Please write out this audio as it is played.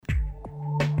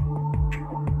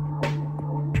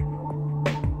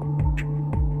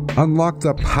Unlock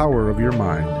the power of your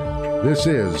mind. This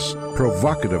is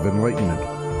Provocative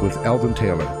Enlightenment with Eldon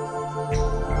Taylor.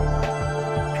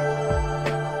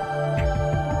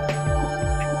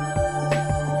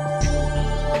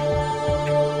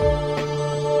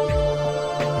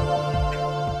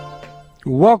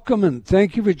 Welcome and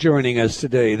thank you for joining us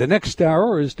today. The next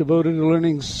hour is devoted to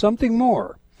learning something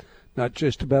more, not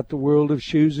just about the world of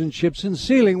shoes and ships and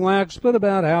sealing wax, but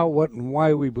about how, what, and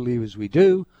why we believe as we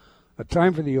do. A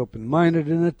time for the open-minded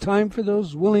and a time for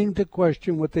those willing to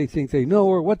question what they think they know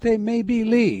or what they may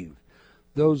believe,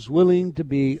 those willing to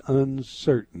be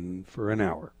uncertain for an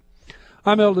hour.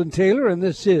 I'm Eldon Taylor, and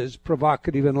this is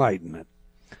Provocative Enlightenment.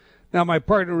 Now, my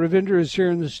partner Ravinder is here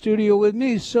in the studio with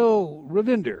me, so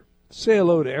Ravinder, say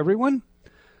hello to everyone,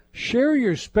 share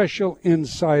your special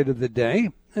insight of the day,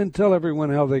 and tell everyone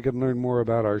how they can learn more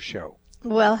about our show.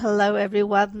 Well, hello,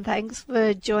 everyone. Thanks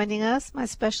for joining us. My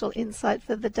special insight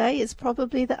for the day is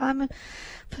probably that I'm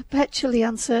perpetually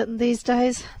uncertain these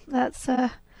days. That's,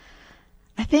 I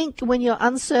think when you're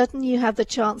uncertain, you have the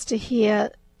chance to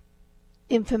hear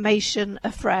information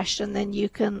afresh, and then you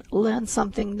can learn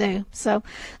something new. So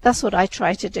that's what I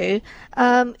try to do.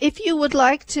 If you would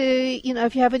like to,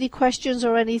 if you have any questions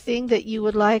or anything that you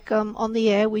would like on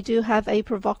the air, we do have a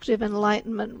Provocative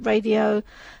Enlightenment radio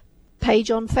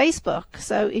page on Facebook.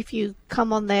 So if you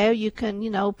come on there, you can,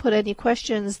 put any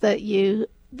questions that you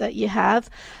have.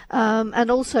 And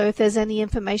also if there's any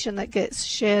information that gets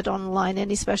shared online,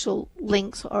 any special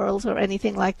links or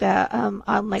anything like that,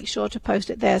 I'll make sure to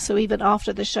post it there. So even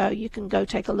after the show, you can go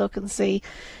take a look and see,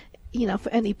 for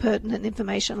any pertinent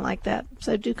information like that.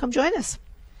 So do come join us.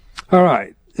 All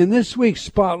right. In this week's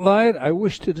Spotlight, I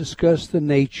wish to discuss the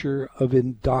nature of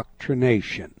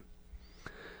indoctrination.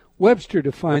 Webster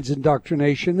defines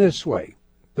indoctrination this way: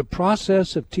 the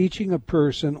process of teaching a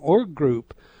person or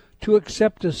group to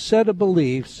accept a set of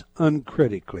beliefs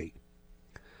uncritically.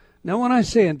 Now, when I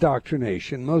say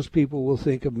indoctrination, most people will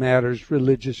think of matters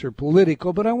religious or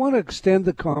political, but I want to extend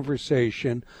the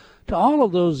conversation to all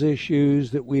of those issues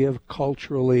that we have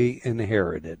culturally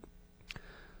inherited.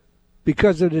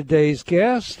 Because of today's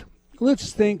guest,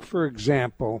 let's think, for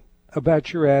example,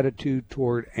 about your attitude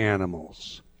toward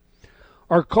animals.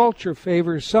 Our culture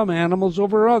favors some animals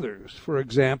over others. For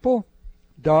example,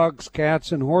 dogs,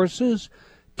 cats, and horses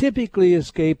typically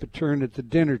escape a turn at the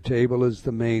dinner table as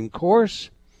the main course,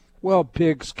 while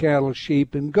pigs, cattle,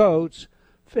 sheep, and goats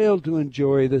fail to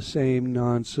enjoy the same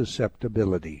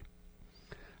non-susceptibility.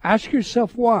 Ask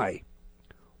yourself why.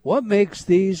 What makes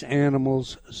these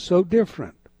animals so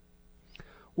different?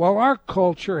 While our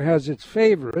culture has its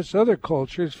favorites, other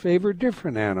cultures favor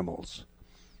different animals.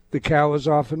 The cow is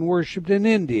often worshipped in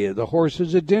India. The horse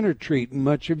is a dinner treat in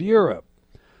much of Europe.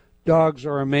 Dogs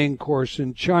are a main course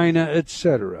in China,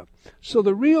 etc. So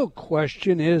the real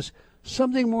question is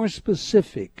something more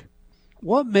specific.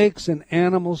 What makes an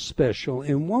animal special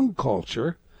in one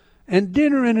culture and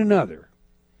dinner in another?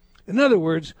 In other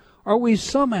words, are we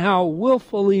somehow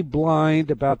willfully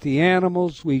blind about the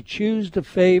animals we choose to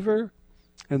favor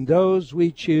and those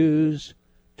we choose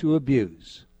to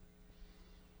abuse?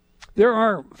 There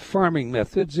are farming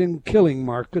methods in killing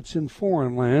markets in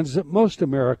foreign lands that most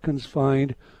Americans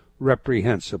find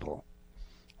reprehensible.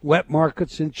 Wet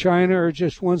markets in China are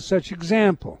just one such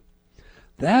example.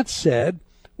 That said,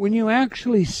 when you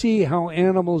actually see how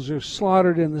animals are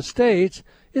slaughtered in the States,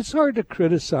 it's hard to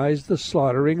criticize the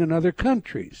slaughtering in other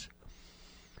countries.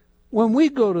 When we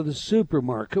go to the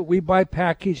supermarket, we buy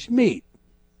packaged meat.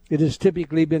 It has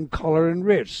typically been color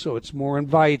enriched, so it's more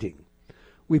inviting.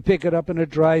 We pick it up in a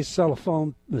dry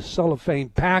cellophane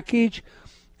package,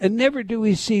 and never do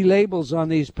we see labels on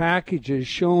these packages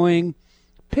showing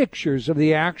pictures of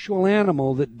the actual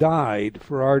animal that died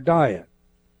for our diet.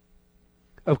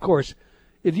 Of course,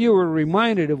 if you were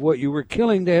reminded of what you were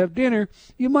killing to have dinner,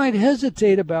 you might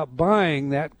hesitate about buying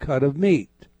that cut of meat.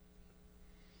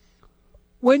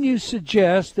 When you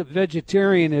suggest that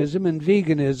vegetarianism and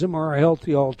veganism are a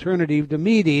healthy alternative to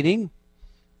meat eating,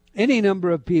 any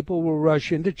number of people will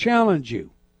rush in to challenge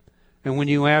you. And when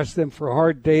you ask them for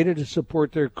hard data to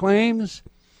support their claims,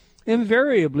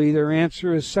 invariably their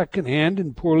answer is secondhand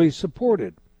and poorly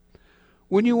supported.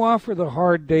 When you offer the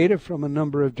hard data from a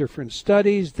number of different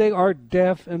studies, they are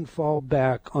deaf and fall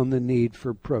back on the need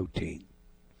for protein.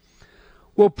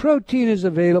 Well, protein is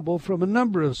available from a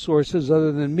number of sources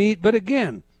other than meat, but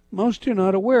again, most are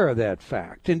not aware of that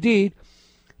fact. Indeed,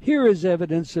 here is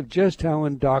evidence of just how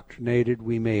indoctrinated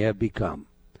we may have become.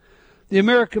 The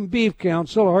American Beef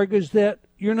Council argues that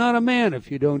you're not a man if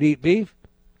you don't eat beef.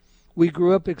 We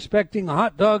grew up expecting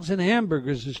hot dogs and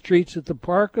hamburgers as treats at the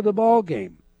park or the ball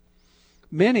game.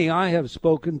 Many I have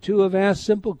spoken to have asked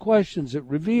simple questions that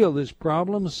reveal this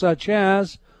problem, such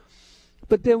as,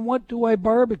 but then what do I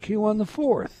barbecue on the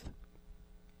 4th?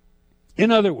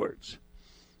 In other words,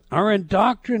 our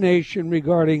indoctrination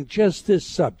regarding just this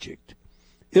subject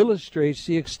illustrates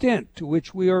the extent to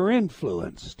which we are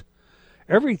influenced.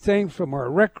 Everything from our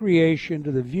recreation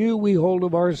to the view we hold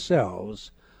of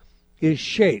ourselves is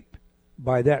shaped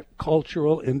by that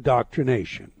cultural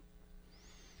indoctrination.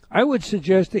 I would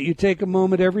suggest that you take a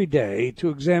moment every day to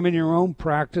examine your own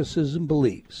practices and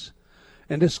beliefs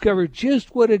and discover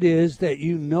just what it is that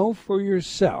you know for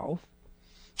yourself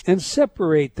and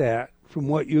separate that from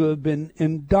what you have been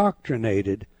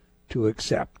indoctrinated to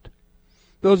accept.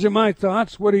 Those are my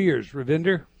thoughts. What are yours,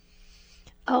 Ravinder?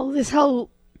 Oh, this whole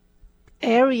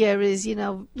area is,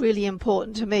 really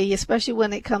important to me, especially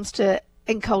when it comes to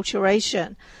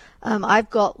enculturation. I've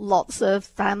got lots of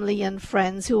family and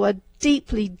friends who are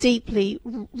deeply, deeply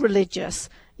religious.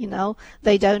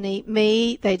 They don't eat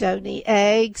meat, they don't eat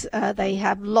eggs, they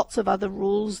have lots of other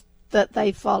rules that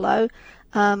they follow.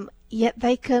 Yet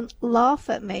they can laugh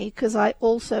at me because I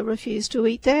also refuse to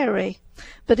eat dairy.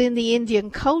 But in the Indian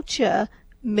culture,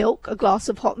 milk, a glass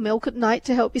of hot milk at night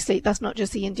to help you sleep. That's not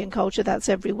just the Indian culture, that's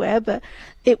everywhere, but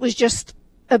it was just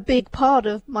a big part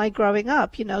of my growing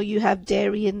up. You have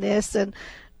dairy in this and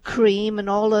cream and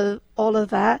all of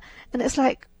that. And it's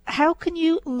like, how can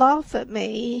you laugh at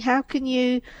me? How can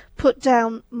you put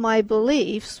down my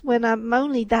beliefs when I'm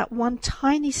only that one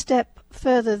tiny step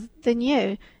further than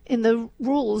you in the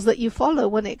rules that you follow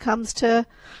when it comes to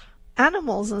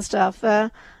animals and stuff?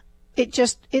 It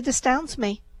astounds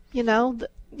me,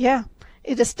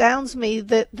 it astounds me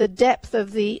that the depth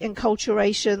of the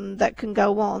enculturation that can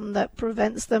go on that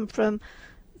prevents them from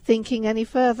thinking any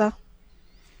further.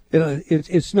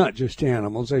 It's not just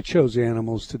animals. I chose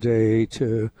animals today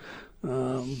to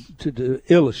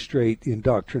illustrate the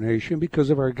indoctrination because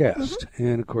of our guest. Mm-hmm.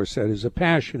 And, of course, that is a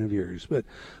passion of yours. But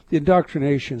the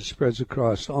indoctrination spreads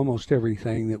across almost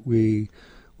everything that we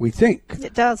think.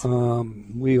 It does.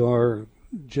 We are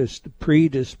just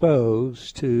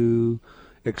predisposed to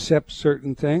accept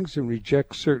certain things and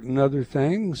reject certain other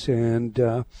things. And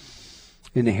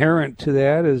inherent to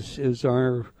that is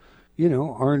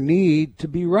our need to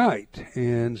be right.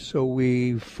 And so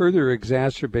we further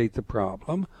exacerbate the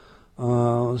problem,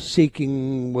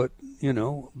 seeking what,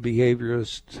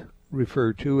 behaviorists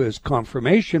refer to as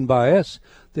confirmation bias,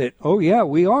 that, oh, yeah,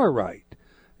 we are right.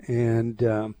 And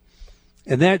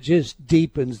that just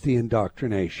deepens the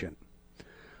indoctrination.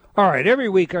 All right, every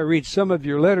week I read some of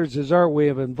your letters as our way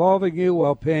of involving you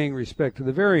while paying respect to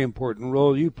the very important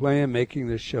role you play in making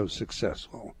this show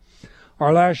successful.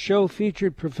 Our last show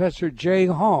featured Professor Jay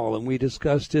Hall, and we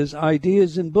discussed his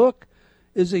ideas and book,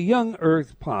 Is a Young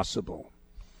Earth Possible?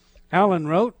 Alan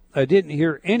wrote, I didn't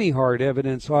hear any hard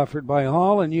evidence offered by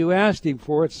Hall, and you asked him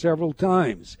for it several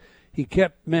times. He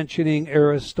kept mentioning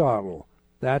Aristotle.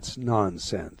 That's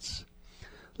nonsense.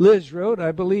 Liz wrote,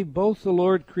 I believe both the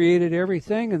Lord created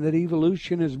everything and that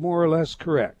evolution is more or less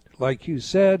correct. Like you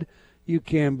said, you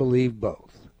can believe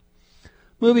both.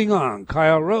 Moving on,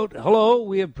 Kyle wrote, hello,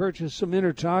 we have purchased some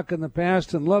InnerTalk in the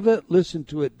past and love it, listen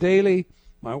to it daily.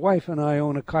 My wife and I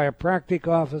own a chiropractic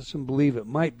office and believe it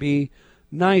might be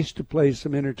nice to play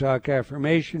some InnerTalk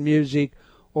affirmation music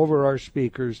over our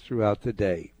speakers throughout the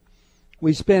day.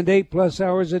 We spend 8+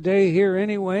 hours a day here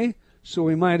anyway, so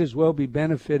we might as well be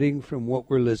benefiting from what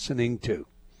we're listening to.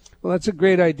 Well, that's a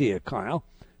great idea, Kyle,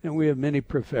 and we have many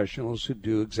professionals who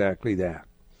do exactly that.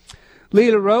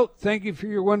 Leela wrote, thank you for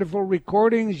your wonderful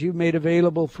recordings you made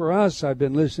available for us. I've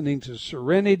been listening to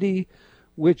Serenity,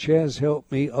 which has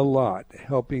helped me a lot,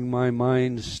 helping my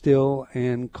mind still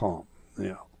and calm.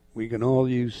 Yeah, we can all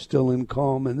use still and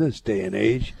calm in this day and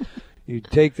age. You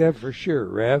take that for sure,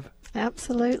 Rev.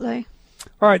 Absolutely.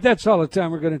 All right, that's all the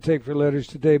time we're going to take for letters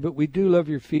today, but we do love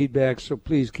your feedback, so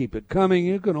please keep it coming.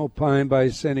 You can opine by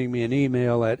sending me an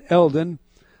email at Eldon,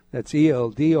 that's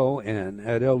ELDON,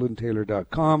 at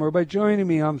eldontaylor.com, or by joining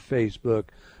me on Facebook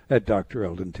at Dr.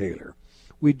 Eldon Taylor.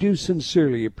 We do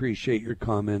sincerely appreciate your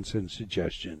comments and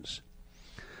suggestions.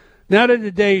 Now to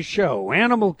today's show,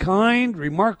 Animalkind,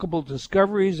 remarkable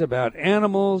discoveries about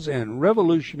animals and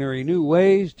revolutionary new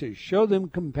ways to show them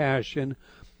compassion,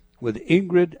 with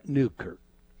Ingrid Newkirk.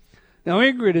 Now,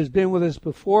 Ingrid has been with us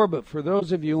before, but for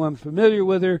those of you unfamiliar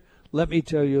with her, let me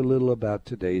tell you a little about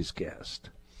today's guest.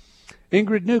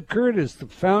 Ingrid Newkirk is the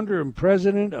founder and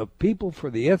president of People for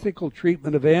the Ethical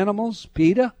Treatment of Animals,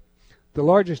 PETA, the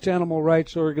largest animal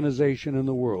rights organization in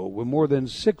the world, with more than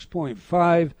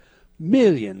 6.5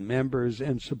 million members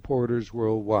and supporters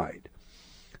worldwide.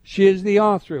 She is the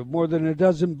author of more than a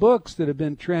dozen books that have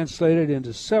been translated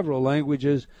into several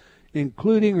languages,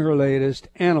 including her latest,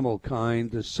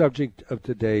 Animalkind, the subject of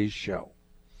today's show.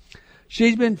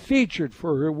 She's been featured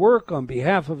for her work on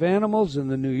behalf of animals in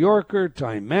the New Yorker,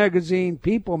 Time Magazine,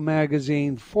 People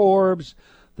Magazine, Forbes,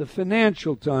 the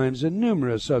Financial Times, and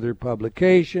numerous other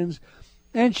publications.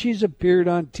 And she's appeared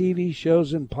on TV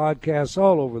shows and podcasts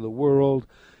all over the world,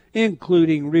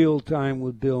 including Real Time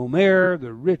with Bill Maher,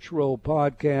 the Rich Roll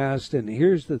podcast, and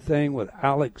Here's the Thing with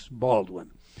Alex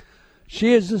Baldwin.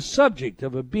 She is the subject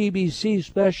of a BBC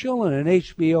special and an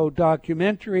HBO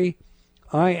documentary,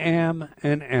 I Am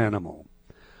an Animal.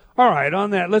 All right,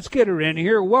 on that, let's get her in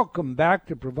here. Welcome back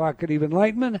to Provocative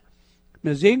Enlightenment,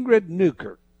 Ms. Ingrid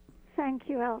Newkirk. Thank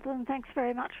you, Eldon. Thanks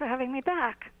very much for having me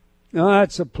back. Oh,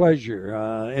 it's a pleasure.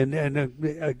 And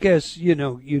I guess, you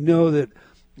know that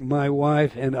my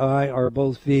wife and I are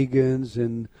both vegans,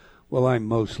 and, well, I'm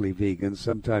mostly vegan.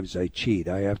 Sometimes I cheat.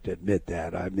 I have to admit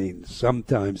that. I mean,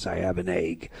 sometimes I have an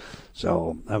egg.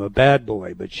 So I'm a bad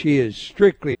boy, but she is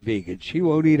strictly vegan. She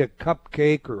won't eat a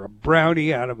cupcake or a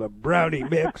brownie out of a brownie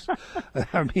mix.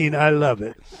 I mean, I love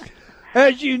it.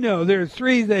 As you know, there are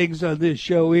three things on this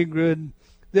show, Ingrid,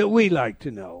 that we like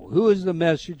to know. Who is the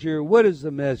messenger? What is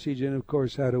the message? And, of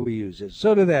course, how do we use it?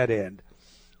 So to that end,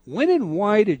 when and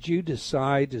why did you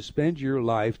decide to spend your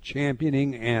life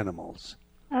championing animals?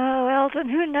 Oh, Eldon,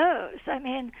 who knows? I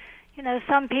mean,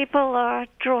 some people are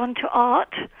drawn to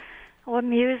art or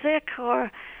music or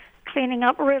cleaning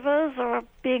up rivers or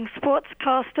being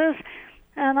sportscasters.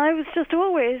 And I was just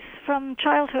always, from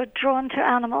childhood, drawn to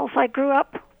animals. I grew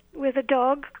up with a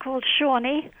dog called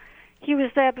Shawnee. He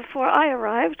was there before I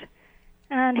arrived,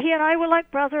 and he and I were like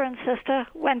brother and sister,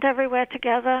 went everywhere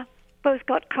together, both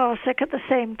got car sick at the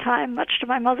same time, much to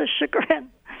my mother's chagrin.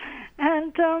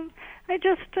 And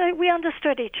we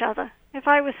understood each other. If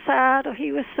I was sad or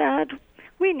he was sad,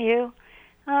 we knew.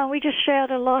 We just shared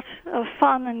a lot of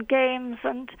fun and games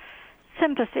and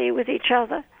sympathy with each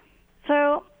other.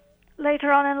 So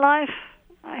later on in life,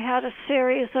 I had a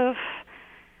series of,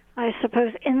 I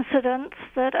suppose, incidents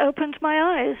that opened my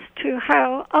eyes to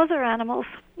how other animals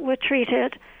were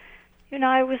treated.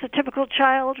 I was a typical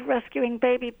child rescuing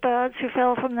baby birds who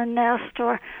fell from the nest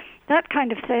or that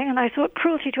kind of thing, and I thought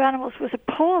cruelty to animals was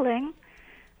appalling.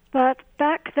 But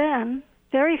back then,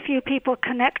 very few people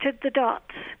connected the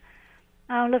dots.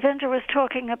 Lavindra was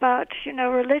talking about,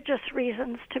 religious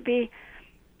reasons to be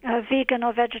vegan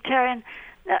or vegetarian.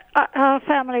 Our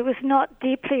family was not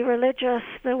deeply religious.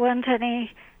 There weren't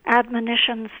any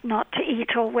admonitions not to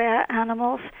eat or wear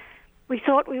animals. We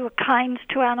thought we were kind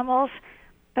to animals,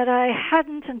 but I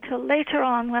hadn't until later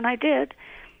on when I did.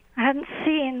 I hadn't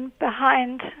seen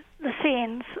behind the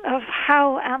scenes of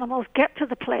how animals get to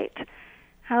the plate,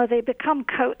 how they become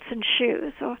coats and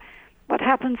shoes, or what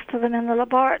happens to them in the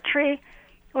laboratory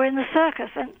or in the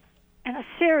circus. And in a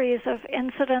series of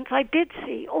incidents, I did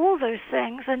see all those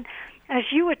things. And as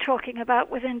you were talking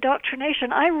about with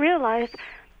indoctrination, I realized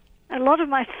a lot of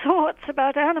my thoughts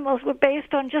about animals were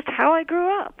based on just how I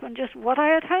grew up and just what I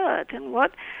had heard and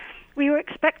what we were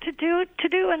expected to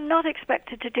do and not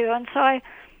expected to do. And so I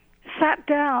sat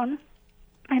down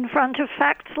in front of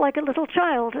facts like a little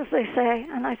child, as they say,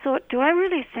 and I thought, do I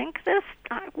really think this?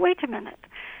 Wait a minute.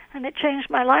 And it changed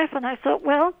my life, and I thought,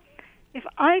 well, if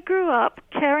I grew up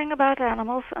caring about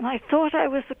animals and I thought I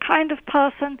was the kind of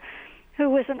person who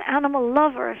was an animal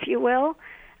lover, if you will,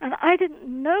 and I didn't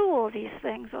know all these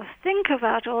things or think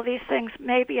about all these things,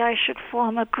 maybe I should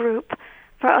form a group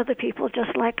for other people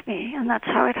just like me, and that's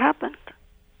how it happened.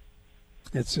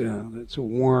 It's a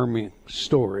warming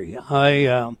story.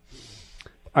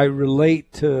 I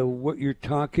relate to what you're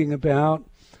talking about,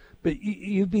 but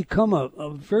you become a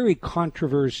very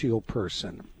controversial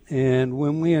person. And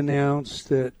when we announced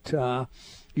that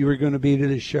you were going to be to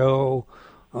the show,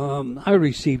 I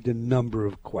received a number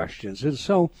of questions. And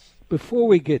so before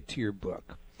we get to your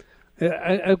book,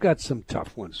 I've got some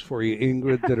tough ones for you,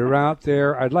 Ingrid, that are out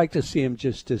there. I'd like to see them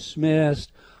just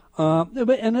dismissed.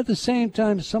 And at the same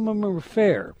time, some of them are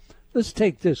fair. Let's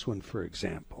take this one, for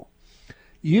example.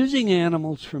 Using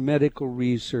animals for medical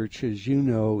research, as you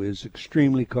know, is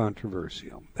extremely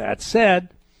controversial. That said,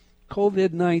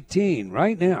 COVID-19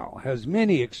 right now has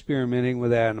many experimenting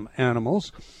with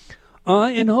animals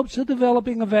in hopes of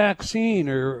developing a vaccine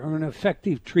or an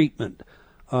effective treatment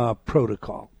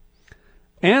protocol.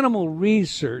 Animal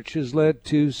research has led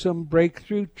to some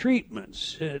breakthrough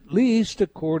treatments, at least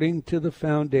according to the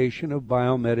Foundation of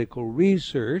Biomedical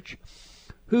Research,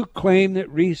 who claim that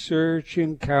research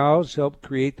in cows helped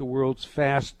create the world's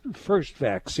first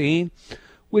vaccine,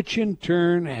 which in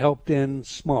turn helped end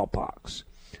smallpox.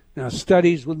 Now,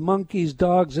 studies with monkeys,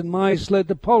 dogs, and mice led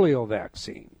to polio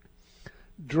vaccine.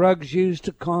 Drugs used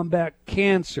to combat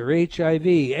cancer, HIV,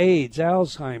 AIDS,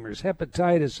 Alzheimer's,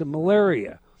 hepatitis, and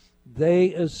malaria,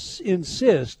 they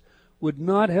insist would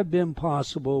not have been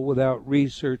possible without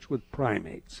research with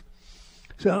primates.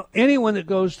 So anyone that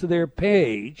goes to their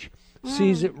page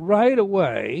sees it right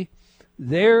away.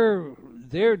 They're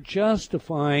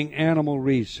justifying animal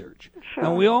research. Sure.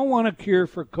 Now, we all want a cure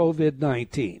for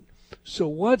COVID-19. So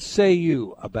what say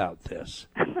you about this?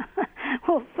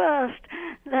 Well, first,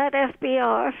 that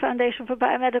FBR, Foundation for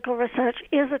Biomedical Research,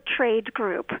 is a trade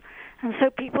group. And so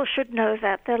people should know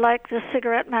that. They're like the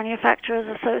Cigarette Manufacturers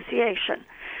Association.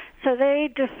 So they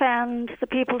defend the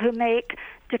people who make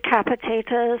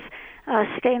decapitators,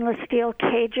 stainless steel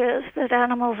cages that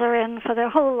animals are in for their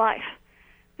whole life,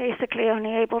 basically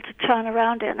only able to turn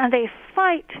around in. And they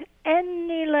fight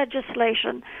any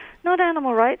legislation, not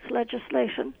animal rights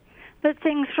legislation, but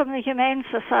things from the Humane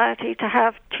Society to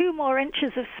have 2 more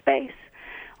inches of space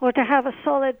or to have a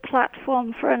solid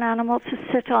platform for an animal to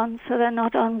sit on so they're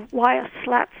not on wire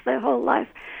slats their whole life.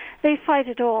 They fight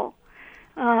it all.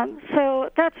 So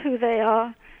that's who they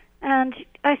are. And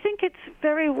I think it's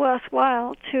very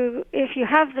worthwhile to, if you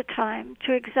have the time,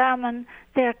 to examine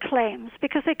their claims,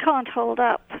 because they can't hold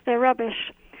up. They're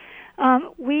rubbish.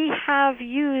 We have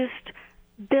used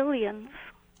billions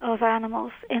of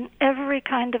animals in every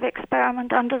kind of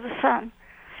experiment under the sun.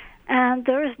 And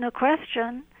there is no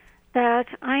question that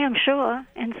I am sure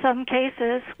in some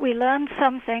cases we learned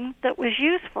something that was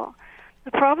useful.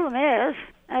 The problem is,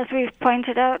 as we've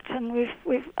pointed out, and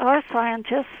our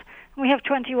scientists, we have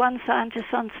 21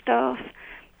 scientists on staff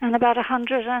and about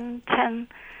 110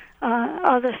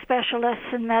 other specialists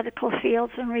in medical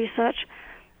fields and research.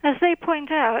 As they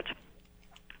point out,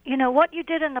 you know, what you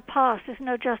did in the past is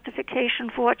no justification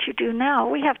for what you do now.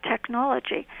 We have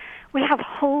technology. We have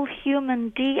whole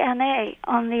human DNA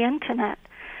on the internet.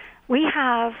 We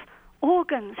have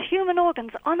organs, human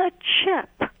organs, on a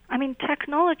chip. I mean,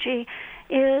 technology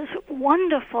is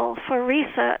wonderful for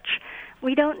research.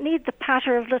 We don't need the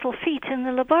patter of little feet in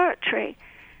the laboratory.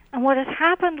 And what has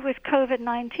happened with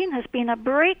COVID-19 has been a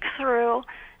breakthrough,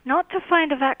 not to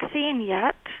find a vaccine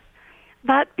yet,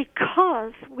 but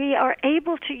because we are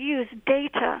able to use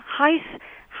data,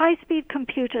 high-speed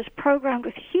computers programmed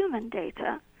with human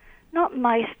data, not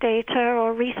mice data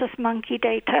or rhesus monkey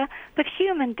data, but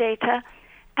human data.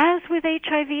 As with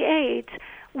HIV/AIDS,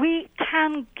 we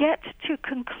can get to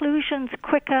conclusions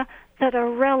quicker that are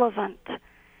relevant.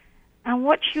 And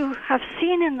what you have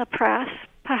seen in the press,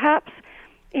 perhaps,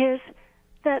 is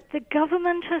that the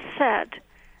government has said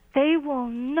they will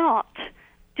not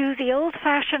do the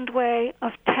old-fashioned way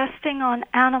of testing on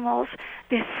animals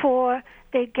before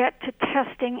they get to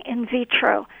testing in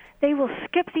vitro. They will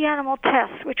skip the animal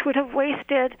tests, which would have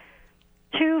wasted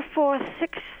 2, 4,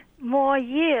 6 more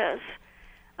years,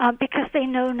 because they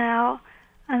know now,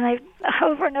 and they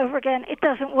over and over again, it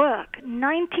doesn't work.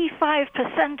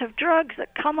 95% of drugs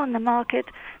that come on the market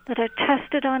that are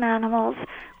tested on animals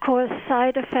cause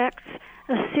side effects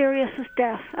as serious as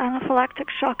death, anaphylactic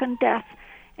shock and death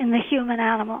in the human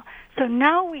animal. So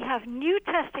now we have new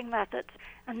testing methods,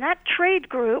 and that trade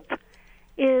group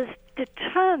is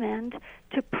determined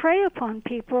to prey upon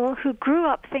people who grew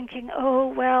up thinking, oh,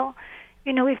 well,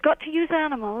 you know, we've got to use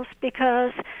animals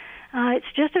because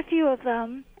it's just a few of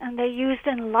them, and they're used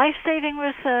in life-saving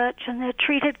research, and they're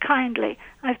treated kindly.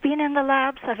 I've been in the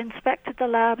labs. I've inspected the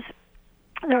labs.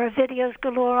 There are videos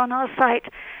galore on our site.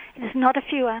 It is not a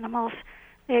few animals.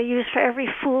 They're used for every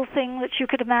fool thing that you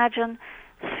could imagine.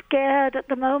 Scared at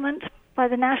the moment by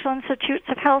the National Institutes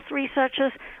of Health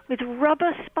researchers with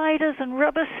rubber spiders and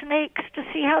rubber snakes to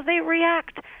see how they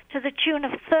react, to the tune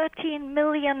of $13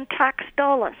 million tax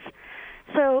dollars.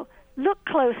 So look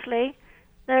closely.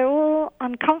 They're all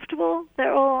uncomfortable.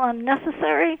 They're all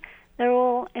unnecessary. They're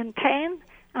all in pain.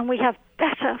 And we have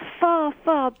better, far,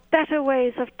 far better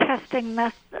ways of testing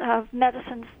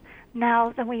medicines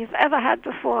now than we've ever had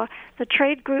before. The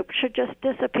trade group should just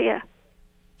disappear.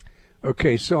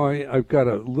 Okay, so I've got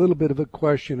a little bit of a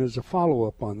question as a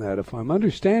follow-up on that. If I'm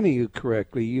understanding you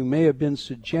correctly, you may have been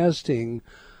suggesting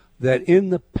that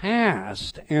in the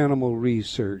past, animal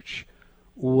research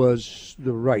was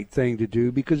the right thing to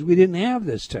do because we didn't have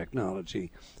this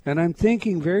technology. And I'm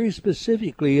thinking very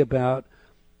specifically about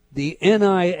the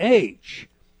NIH,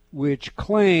 which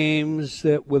claims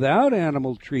that without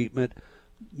animal treatment,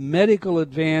 medical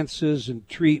advances and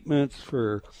treatments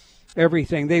for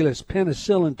everything. They list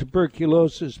penicillin,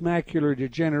 tuberculosis, macular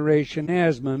degeneration,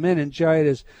 asthma,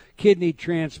 meningitis, kidney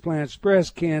transplants,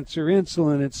 breast cancer,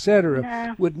 insulin, etc.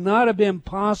 No. Would not have been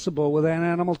possible without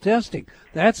animal testing.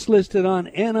 That's listed on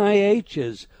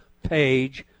NIH's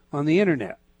page on the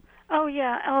internet. Oh,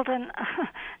 yeah, Eldon,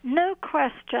 no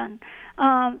question.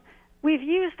 We've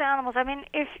used animals. I mean,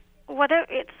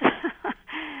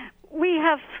 we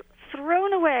have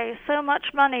thrown away so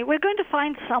much money. We're going to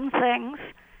find some things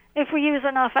if we use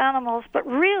enough animals, but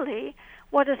really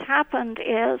what has happened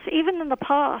is, even in the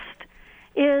past,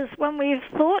 is when we've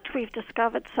thought we've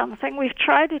discovered something, we've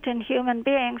tried it in human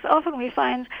beings, often we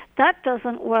find that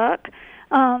doesn't work.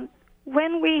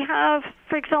 When we have,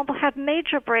 for example, had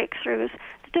major breakthroughs,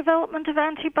 the development of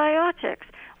antibiotics,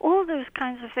 all those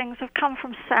kinds of things have come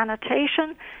from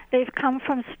sanitation. They've come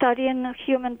from studying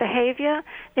human behavior.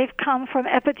 They've come from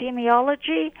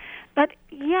epidemiology. But,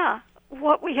 yeah,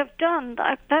 what we have done,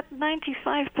 that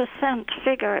 95%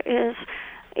 figure is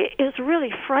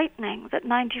really frightening, that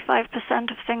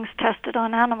 95% of things tested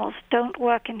on animals don't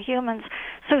work in humans.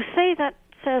 So say that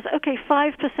says, okay,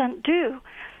 5% do.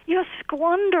 You're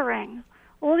squandering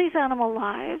all these animal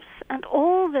lives and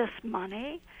all this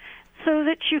money so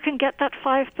that you can get that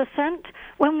 5%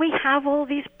 when we have all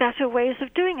these better ways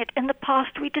of doing it. In the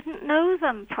past, we didn't know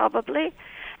them, probably.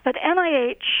 But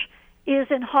NIH is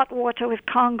in hot water with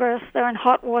Congress. They're in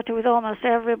hot water with almost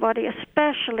everybody,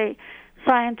 especially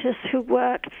scientists who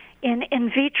work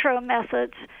in vitro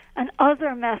methods and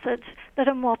other methods that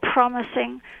are more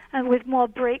promising and with more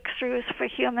breakthroughs for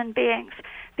human beings,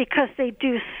 because they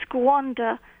do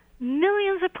squander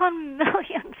millions upon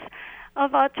millions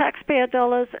of our taxpayer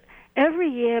dollars every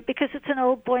year because it's an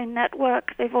old boy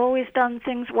network. They've always done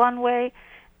things one way,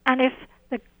 and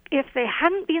if they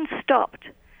hadn't been stopped,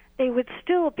 they would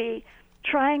still be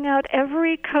trying out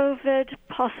every COVID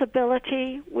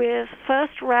possibility with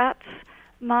first rats,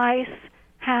 mice,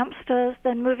 hamsters,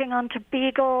 then moving on to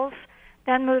beagles,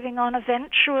 then moving on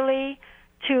eventually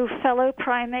to fellow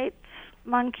primates,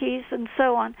 monkeys, and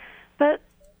so on. But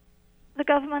the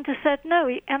government has said, no,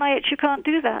 NIH, you can't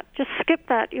do that. Just skip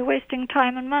that. You're wasting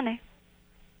time and money.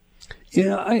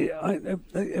 Yeah,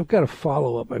 I've got a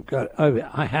follow-up.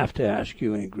 I have to ask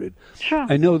you, Ingrid. Sure.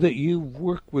 I know that you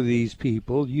work with these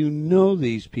people. You know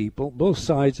these people, both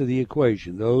sides of the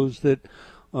equation. Those that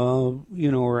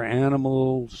are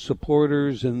animal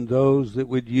supporters and those that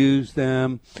would use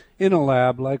them in a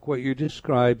lab like what you're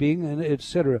describing, and et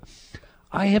cetera.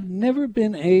 I have never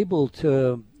been able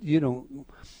to,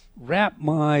 wrap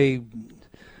my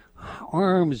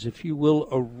arms, if you will,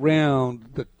 around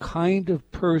the kind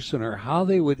of person or how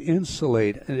they would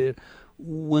insulate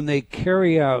when they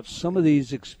carry out some of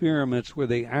these experiments where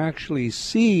they actually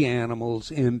see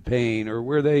animals in pain, or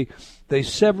where they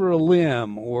sever a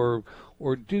limb or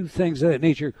do things of that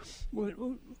nature.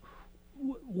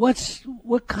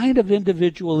 What kind of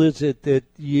individual is it that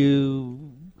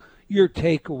your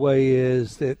takeaway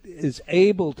is that is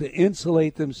able to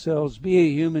insulate themselves, be a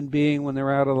human being when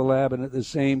they're out of the lab, and at the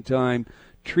same time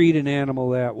treat an animal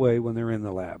that way when they're in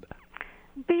the lab?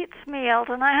 Beats me,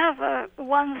 Eldon. I have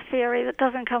one theory that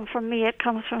doesn't come from me, it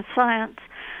comes from science.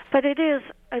 But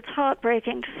it's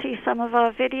heartbreaking to see some of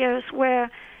our videos where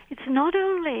it's not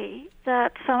only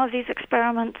that some of these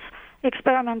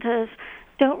experimenters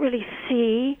don't really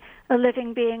see a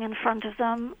living being in front of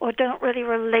them, or don't really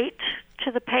relate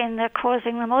to the pain they're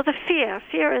causing them, or the fear.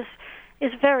 Fear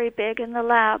is very big in the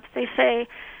lab. They say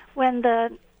when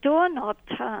the doorknob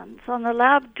turns on the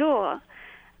lab door,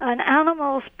 an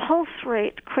animal's pulse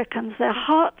rate quickens, their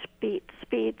heartbeat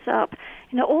speeds up.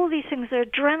 All these things, their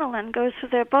adrenaline goes through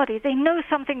their body. They know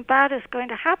something bad is going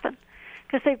to happen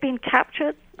because they've been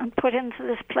captured and put into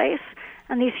this place,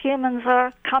 and these humans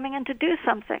are coming in to do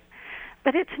something.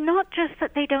 But it's not just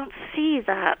that they don't see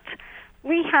that.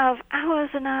 We have hours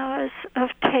and hours of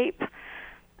tape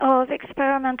of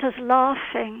experimenters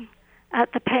laughing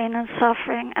at the pain and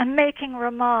suffering and making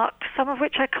remarks, some of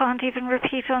which I can't even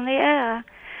repeat on the air,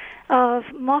 of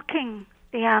mocking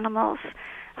the animals,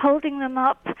 holding them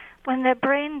up when they're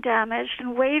brain damaged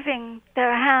and waving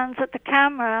their hands at the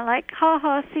camera like, ha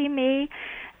ha, see me.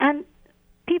 And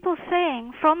people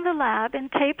saying from the lab in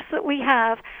tapes that we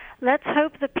have, let's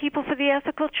hope the people for the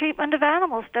ethical treatment of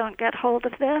animals don't get hold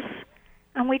of this.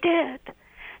 And we did.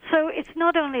 So it's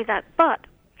not only that, but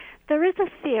there is a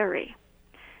theory,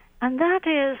 and that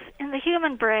is in the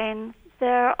human brain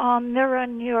there are mirror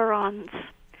neurons.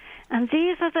 And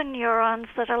these are the neurons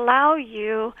that allow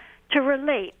you to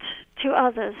relate to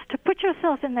others, to put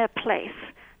yourself in their place.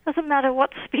 Doesn't matter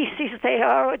what species they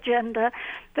are or gender,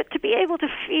 but to be able to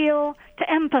feel, to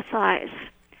empathize.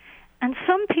 And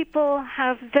some people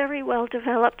have very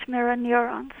well-developed mirror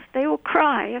neurons. They will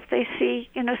cry if they see,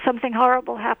 something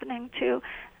horrible happening to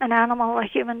an animal or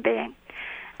human being.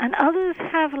 And others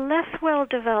have less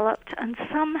well-developed, and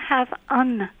some have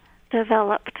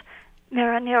undeveloped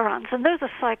mirror neurons. And those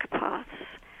are psychopaths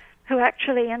who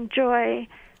actually enjoy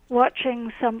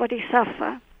watching somebody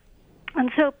suffer.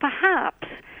 And so perhaps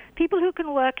people who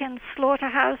can work in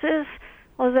slaughterhouses,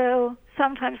 although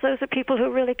sometimes those are people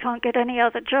who really can't get any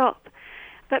other job,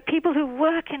 but people who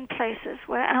work in places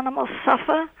where animals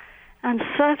suffer, and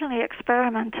certainly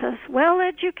experimenters,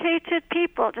 well-educated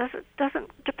people,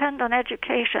 doesn't depend on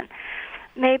education,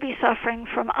 may be suffering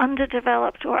from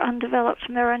underdeveloped or undeveloped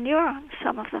mirror neurons,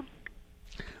 some of them.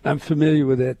 I'm familiar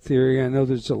with that theory. I know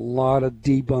there's a lot of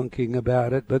debunking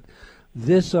about it, but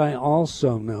this I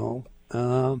also know.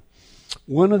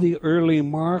 One of the early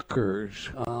markers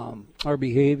our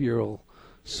behavioral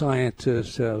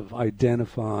scientists have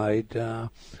identified,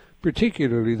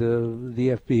 particularly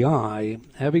the FBI,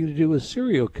 having to do with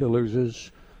serial killers,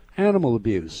 is animal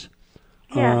abuse.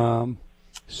 Yeah.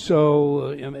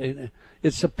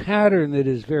 It's a pattern that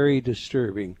is very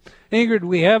disturbing. Ingrid,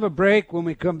 we have a break. When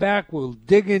we come back, we'll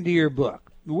dig into your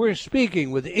book. We're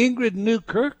speaking with Ingrid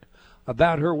Newkirk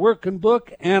about her working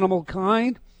book,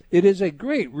 Animalkind. It is a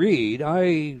great read.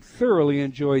 I thoroughly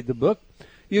enjoyed the book.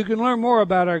 You can learn more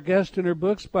about our guest and her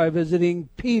books by visiting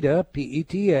PETA,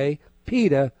 P-E-T-A,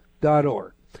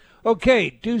 PETA.org. Okay,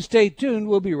 do stay tuned.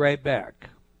 We'll be right back.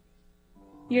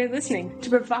 You're listening to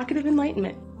Provocative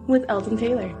Enlightenment with Eldon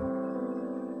Taylor.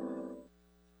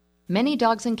 Many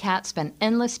dogs and cats spend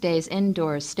endless days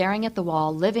indoors staring at the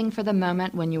wall, living for the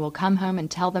moment when you will come home and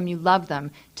tell them you love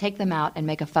them, take them out, and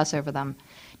make a fuss over them.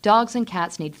 Dogs and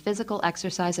cats need physical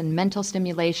exercise and mental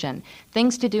stimulation,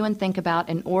 things to do and think about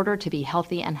in order to be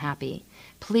healthy and happy.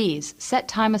 Please set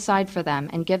time aside for them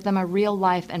and give them a real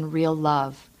life and real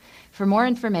love. For more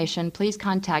information, please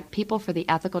contact People for the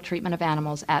Ethical Treatment of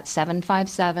Animals at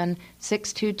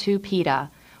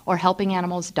 757-622-PETA or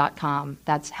helpinganimals.com.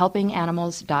 That's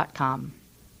helpinganimals.com.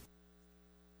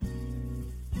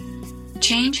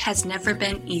 Change has never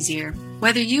been easier.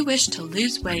 Whether you wish to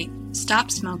lose weight,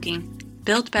 stop smoking,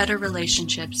 build better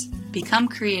relationships, become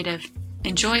creative,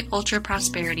 enjoy ultra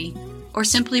prosperity, or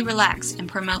simply relax and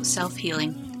promote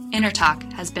self-healing,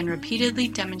 InnerTalk has been repeatedly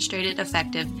demonstrated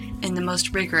effective in the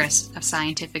most rigorous of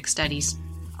scientific studies.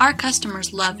 Our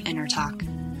customers love InnerTalk.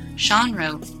 Sean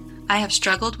wrote, "I have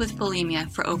struggled with bulimia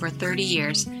for over 30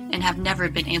 years and have never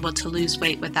been able to lose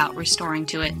weight without restoring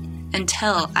to it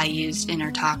until I used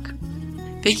InnerTalk."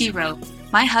 Vicky wrote,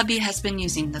 "My hubby has been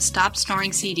using the Stop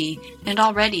Snoring CD and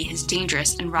already his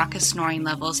dangerous and raucous snoring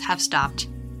levels have stopped."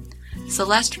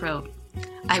 Celeste wrote,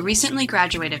 "I recently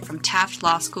graduated from Taft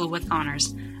Law School with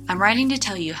honors. I'm writing to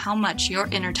tell you how much your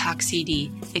InnerTalk CD,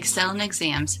 Excel in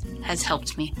Exams, has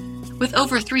helped me. With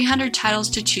over 300 titles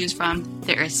to choose from,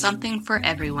 there is something for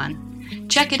everyone.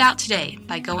 Check it out today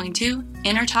by going to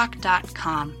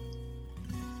innertalk.com.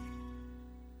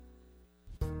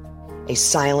 A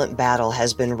silent battle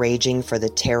has been raging for the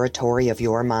territory of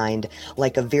your mind.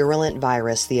 Like a virulent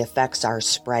virus, the effects are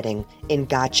spreading. In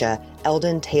Gotcha,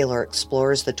 Eldon Taylor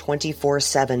explores the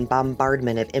 24/7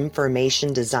 bombardment of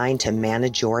information designed to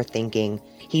manage your thinking.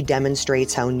 He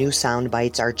demonstrates how new sound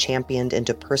bites are championed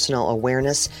into personal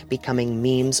awareness, becoming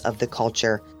memes of the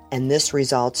culture. And this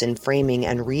results in framing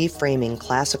and reframing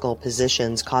classical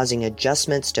positions, causing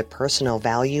adjustments to personal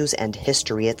values and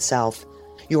history itself.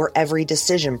 Your every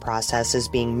decision process is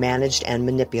being managed and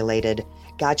manipulated.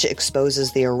 Gotcha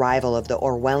exposes the arrival of the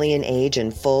Orwellian age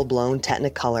in full-blown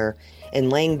technicolor. In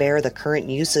laying bare the current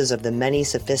uses of the many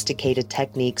sophisticated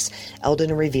techniques,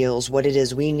 Eldon reveals what it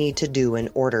is we need to do in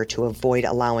order to avoid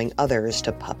allowing others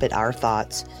to puppet our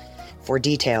thoughts. For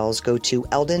details, go to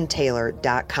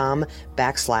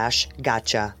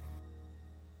eldontaylor.com/gotcha.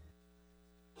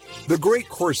 The Great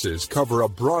Courses cover a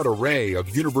broad array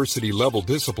of university-level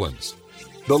disciplines.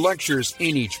 The lectures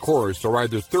in each course are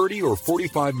either 30 or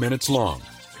 45 minutes long.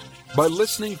 By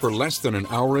listening for less than an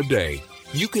hour a day,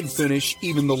 you can finish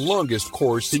even the longest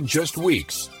course in just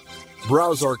weeks.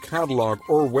 Browse our catalog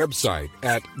or website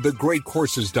at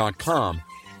thegreatcourses.com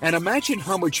and imagine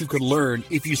how much you could learn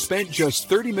if you spent just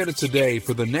 30 minutes a day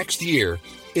for the next year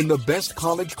in the best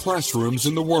college classrooms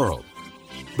in the world.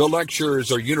 The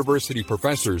lecturers are university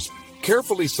professors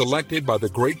carefully selected by the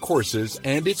Great Courses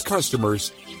and its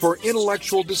customers for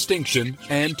intellectual distinction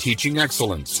and teaching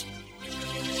excellence.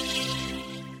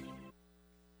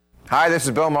 Hi, this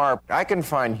is Bill Maher. I can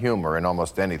find humor in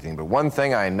almost anything, but one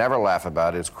thing I never laugh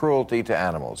about is cruelty to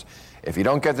animals. If you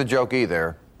don't get the joke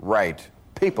either, write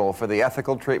People for the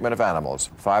Ethical Treatment of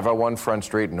Animals, 501 Front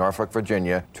Street, Norfolk,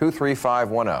 Virginia,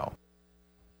 23510.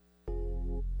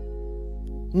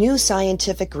 New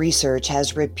scientific research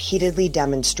has repeatedly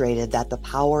demonstrated that the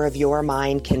power of your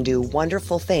mind can do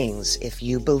wonderful things if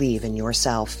you believe in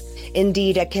yourself.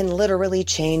 Indeed, it can literally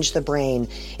change the brain,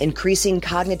 increasing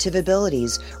cognitive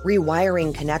abilities,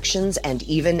 rewiring connections, and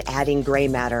even adding gray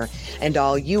matter. And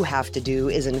all you have to do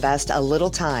is invest a little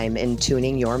time in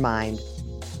tuning your mind.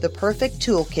 The perfect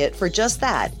toolkit for just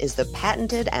that is the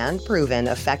patented and proven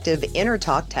effective Inner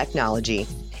Talk technology.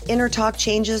 Inner Talk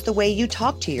changes the way you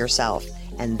talk to yourself,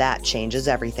 and that changes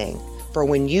everything. For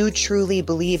when you truly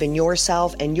believe in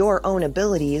yourself and your own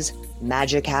abilities,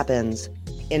 magic happens.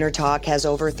 Inner Talk has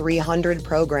over 300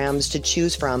 programs to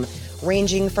choose from,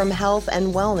 ranging from health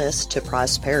and wellness to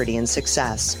prosperity and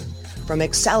success, from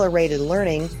accelerated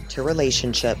learning to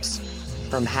relationships,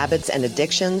 from habits and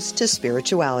addictions to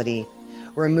spirituality.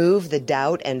 Remove the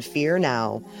doubt and fear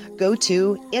now. Go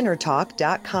to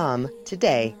innertalk.com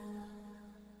today.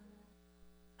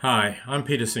 Hi, I'm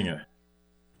Peter Singer.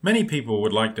 Many people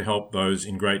would like to help those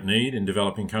in great need in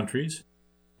developing countries,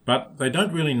 but they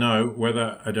don't really know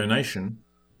whether a donation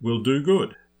will do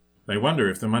good. They wonder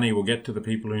if the money will get to the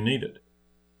people who need it.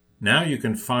 Now you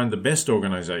can find the best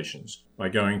organizations by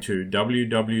going to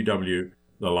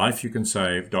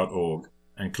www.thelifeyoucansave.org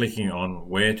and clicking on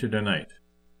Where to Donate.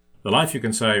 The Life You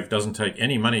Can Save doesn't take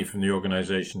any money from the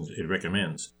organizations it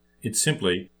recommends. It's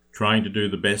simply trying to do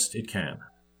the best it can.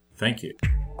 Thank you.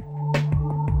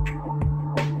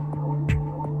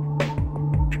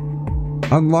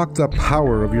 Unlock the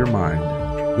power of your mind.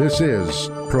 This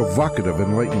is Provocative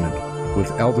Enlightenment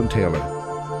with Eldon Taylor.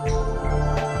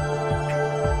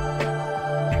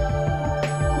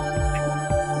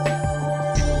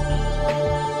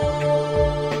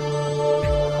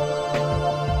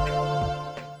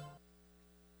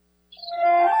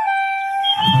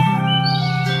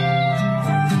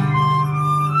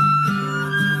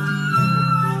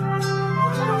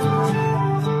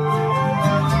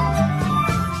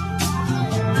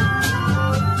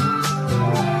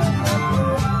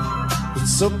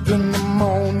 Up in the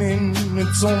morning,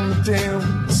 it's on the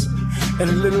Thames,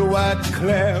 and little white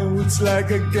clouds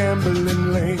like a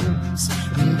gambling lambs.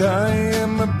 And I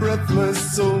am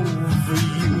breathless over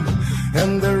you,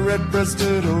 and the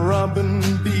red-breasted robin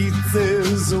beats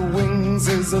his wings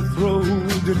as a throat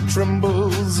that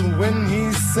trembles when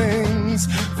he sings.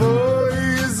 For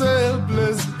he is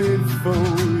helpless before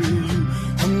you,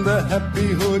 and the happy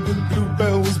hood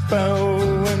bluebells bow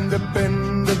and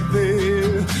bend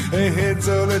their heads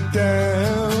all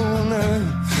down,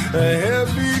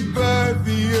 happy by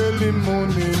the early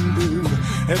morning dew,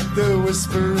 at the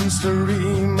whispering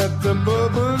stream, at the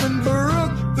bubbling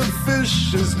brook, the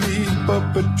fishes leap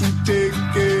up to take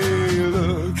a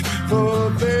look, for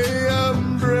they are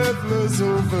breathless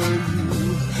over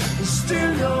you.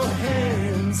 Still your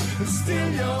hands,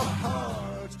 still your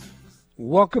heart.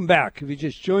 Welcome back. If you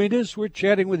just joined us, we're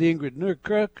chatting with Ingrid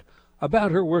Newkirk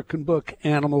about her working book,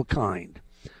 Animalkind.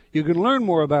 You can learn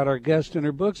more about our guest and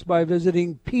her books by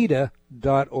visiting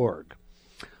PETA.org.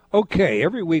 Okay,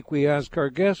 every week we ask our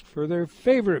guests for their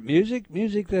favorite music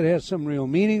that has some real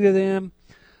meaning to them.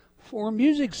 For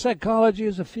music psychology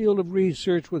is a field of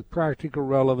research with practical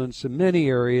relevance in many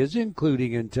areas,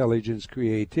 including intelligence,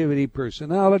 creativity,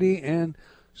 personality, and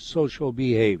social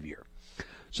behavior.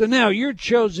 So now your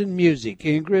chosen music,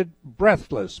 Ingrid,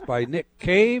 Breathless by Nick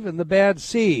Cave and the Bad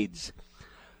Seeds.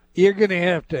 You're going to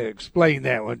have to explain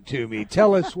that one to me.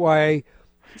 Tell us why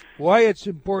it's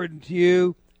important to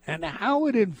you and how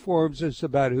it informs us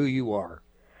about who you are.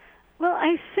 Well,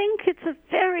 I think it's a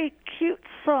very cute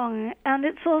song, and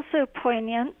it's also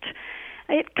poignant.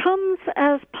 It comes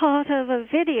as part of a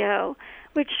video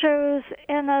which shows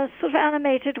in a sort of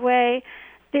animated way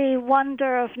the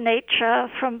wonder of nature,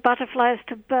 from butterflies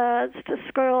to birds to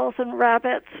squirrels and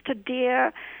rabbits to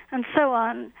deer and so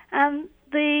on. And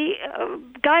the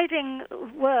guiding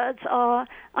words are,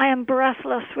 I am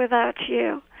breathless without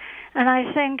you. And I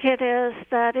think it is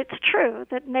that it's true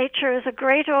that nature is a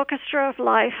great orchestra of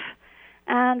life,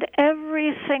 and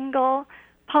every single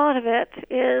part of it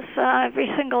is, every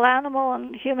single animal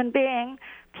and human being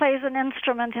plays an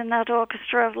instrument in that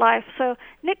orchestra of life. So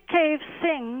Nick Cave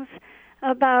sings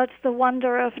about the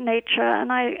wonder of nature,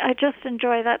 and I just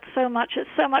enjoy that so much. It's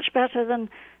so much better than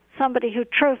somebody who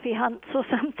trophy hunts or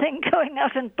something, going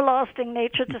out and blasting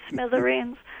nature to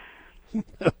smithereens.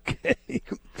 Okay.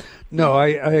 No, I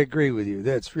agree with you.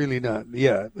 That's really not,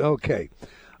 yeah, okay.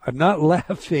 I'm not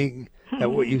laughing at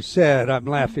what you said. I'm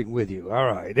laughing with you. All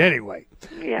right. Anyway,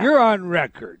 Yeah. You're on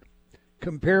record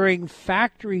comparing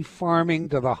factory farming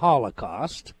to the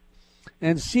Holocaust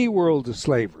and SeaWorld to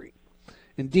slavery.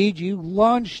 Indeed, you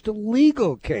launched a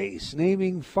legal case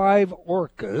naming 5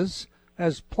 orcas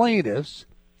as plaintiffs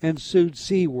and sued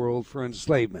SeaWorld for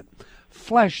enslavement.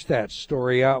 Flesh that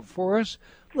story out for us.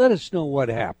 Let us know what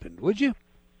happened, would you?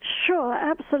 Sure,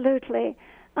 absolutely.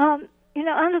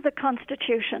 Under the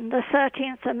Constitution, the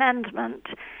 13th Amendment,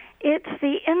 it's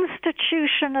the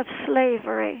institution of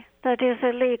slavery that is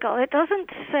illegal. It doesn't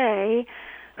say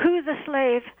who the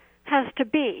slave has to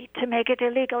be to make it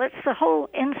illegal. It's the whole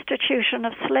institution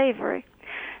of slavery.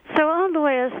 So our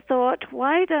lawyers thought,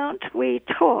 why don't we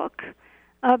talk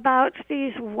about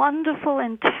these wonderful,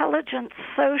 intelligent,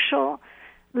 social,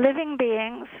 living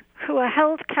beings who are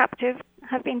held captive,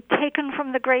 have been taken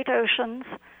from the great oceans,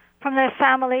 from their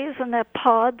families and their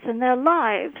pods and their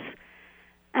lives,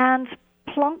 and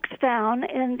plonked down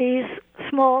in these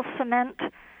small cement,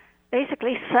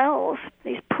 basically cells,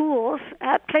 these pools,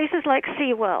 at places like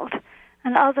SeaWorld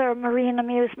and other marine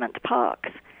amusement parks.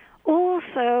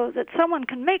 Also, that someone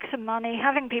can make some money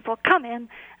having people come in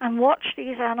and watch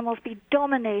these animals be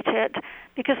dominated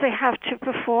because they have to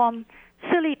perform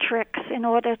silly tricks in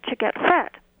order to get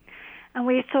fed. And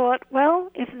we thought, well,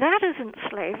 if that isn't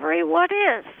slavery, what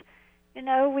is?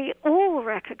 We all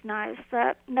recognize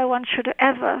that no one should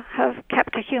ever have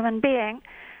kept a human being,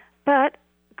 but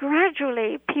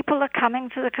gradually people are coming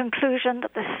to the conclusion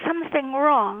that there's something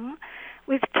wrong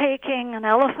with taking an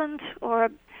elephant or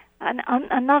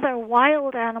another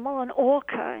wild animal, an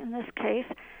orca in this case,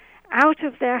 out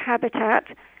of their habitat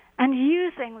and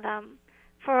using them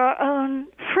for our own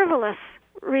frivolous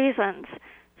reasons.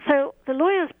 So the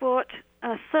lawyers brought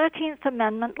a 13th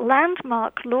Amendment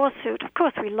landmark lawsuit. Of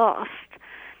course, we lost.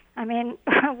 I mean,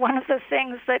 one of the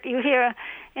things that you hear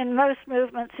in most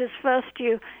movements is first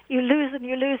you lose and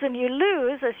you lose and you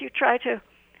lose as you try to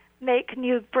break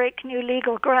new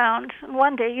legal ground, and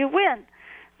one day you win.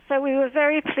 So we were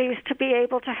very pleased to be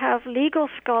able to have legal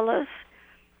scholars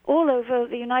all over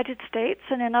the United States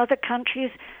and in other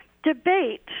countries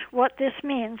debate what this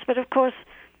means. But of course,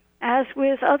 as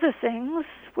with other things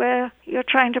where you're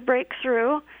trying to break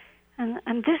through,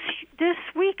 and this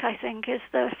week, I think, is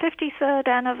the 53rd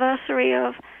anniversary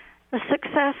of the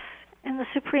success in the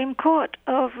Supreme Court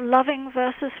of Loving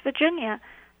versus Virginia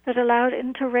that allowed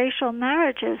interracial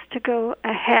marriages to go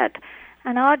ahead.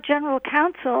 And our general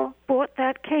counsel brought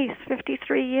that case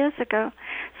 53 years ago.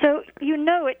 So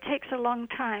it takes a long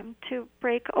time to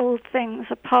break old things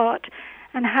apart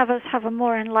and have us have a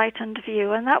more enlightened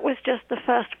view. And that was just the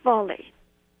first volley.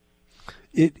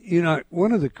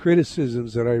 One of the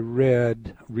criticisms that I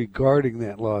read regarding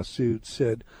that lawsuit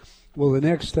said, well, the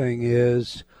next thing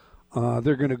is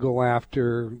they're going to go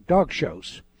after dog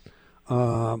shows.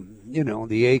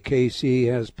 The AKC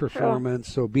has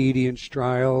performance obedience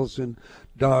trials, and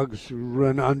dogs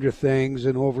run under things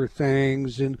and over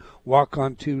things and walk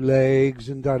on 2 legs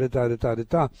and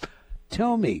da-da-da-da-da-da-da.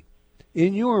 Tell me,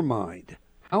 in your mind,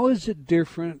 how is it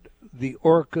different, the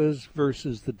orcas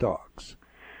versus the dogs?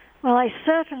 Well, I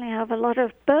certainly have a lot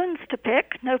of bones to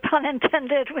pick, no pun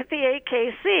intended, with the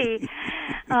AKC,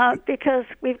 because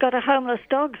we've got a homeless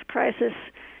dogs crisis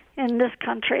in this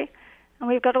country, and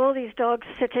we've got all these dogs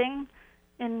sitting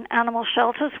in animal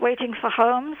shelters waiting for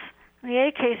homes. And the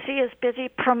AKC is busy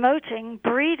promoting,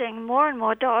 breeding more and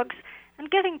more dogs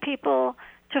and getting people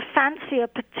to fancy a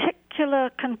particular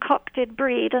concocted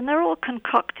breed, and they're all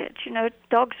concocted.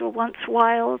 Dogs were once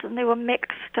wild, and they were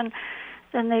mixed, and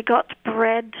then they got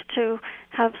bred to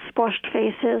have squashed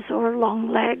faces or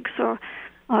long legs or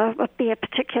be a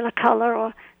particular color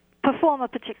or perform a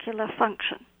particular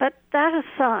function. But that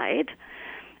aside,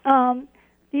 the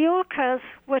orcas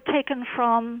were taken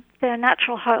from their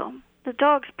natural home. The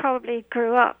dogs probably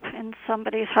grew up in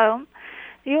somebody's home.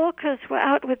 The orcas were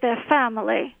out with their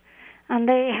family, and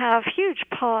they have huge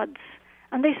pods,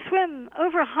 and they swim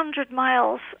over 100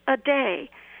 miles a day.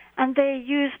 And they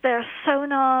use their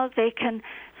sonar, they can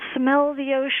smell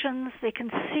the oceans, they can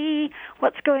see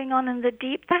what's going on in the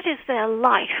deep. That is their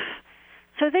life.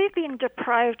 So they've been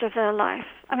deprived of their life.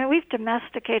 I mean, we've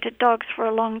domesticated dogs for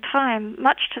a long time,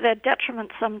 much to their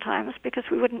detriment sometimes, because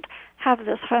we wouldn't have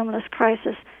this homeless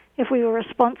crisis if we were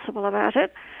responsible about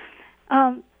it.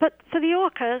 But for the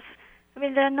orcas, I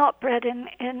mean, they're not bred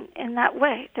in that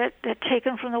way. They're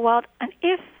taken from the wild. And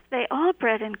if they are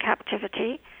bred in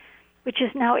captivity, which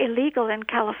is now illegal in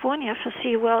California for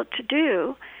SeaWorld to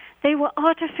do, they were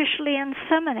artificially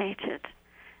inseminated.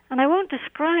 And I won't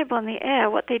describe on the air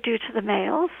what they do to the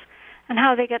males and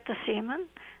how they get the semen,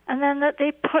 and then that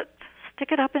they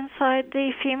stick it up inside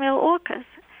the female orcas.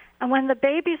 And when the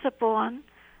babies are born,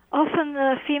 often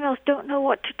the females don't know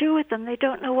what to do with them. They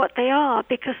don't know what they are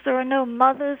because there are no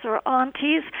mothers or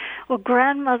aunties or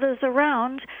grandmothers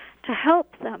around to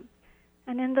help them.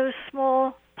 And in those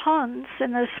small ponds,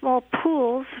 in those small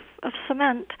pools of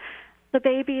cement, the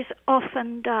babies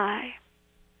often die.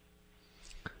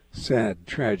 Sad,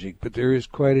 tragic, but there is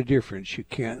quite a difference. You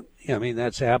can't, I mean,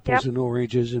 that's apples and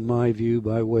oranges in my view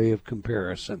by way of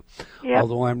comparison.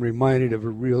 Although I'm reminded of a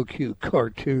real cute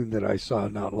cartoon that I saw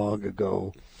not long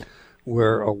ago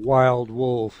where a wild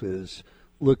wolf is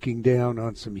looking down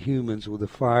on some humans with a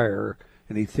fire,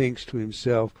 and he thinks to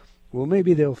himself, well,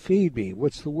 maybe they'll feed me.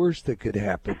 What's the worst that could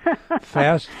happen?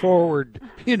 Fast forward,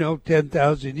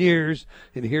 10,000 years,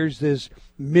 and here's this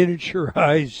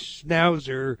miniaturized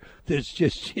schnauzer that's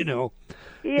just, it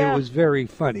was very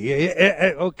funny.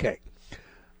 Okay.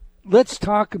 Let's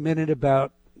talk a minute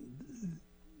about,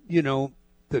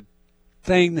 the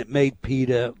thing that made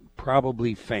PETA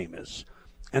probably famous.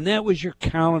 And that was your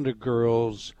Calendar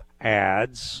Girls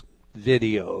ads,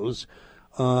 videos,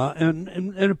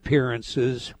 and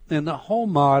appearances, and the whole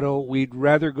motto, we'd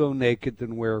rather go naked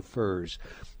than wear furs.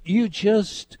 You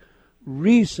just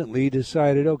recently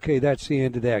decided, okay, that's the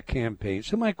end of that campaign.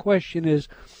 So my question is,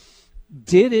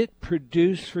 did it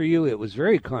produce for you, it was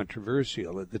very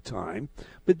controversial at the time,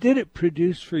 but did it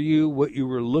produce for you what you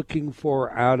were looking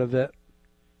for out of it?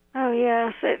 Oh,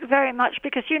 yes, very much,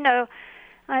 because,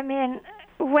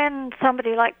 when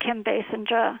somebody like Kim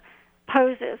Basinger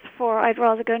poses for I'd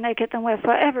rather go naked than wear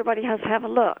fur, everybody has to have a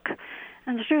look.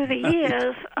 And through the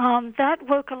years, that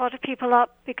woke a lot of people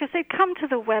up because they'd come to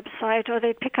the website or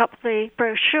they'd pick up the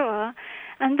brochure,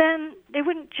 and then they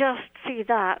wouldn't just see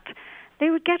that. They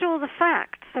would get all the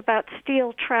facts about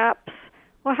steel traps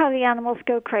or how the animals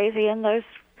go crazy in those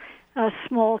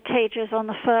small cages on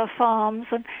the fur farms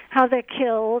and how they're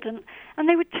killed, and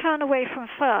they would turn away from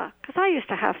fur, because I used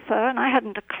to have fur and I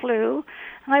hadn't a clue,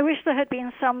 and I wish there had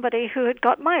been somebody who had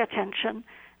got my attention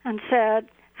and said,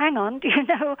 hang on, do you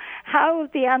know how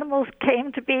the animals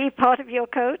came to be part of your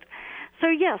coat? So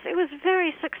yes, it was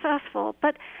very successful,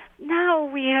 but now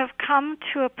we have come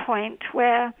to a point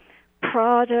where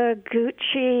Prada,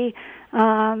 Gucci,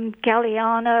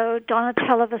 Galliano,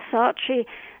 Donatella Versace,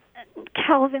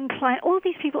 Calvin Klein, all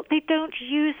these people, they don't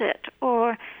use it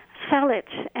or sell it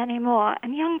anymore,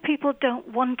 and young people don't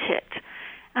want it.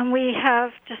 And we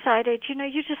have decided,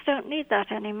 you just don't need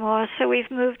that anymore, so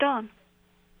we've moved on.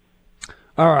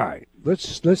 All right,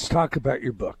 let's talk about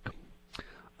your book,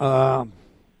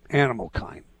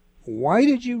 Animalkind. Why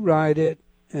did you write it,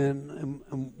 and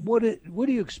what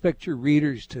do you expect your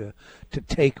readers to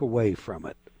take away from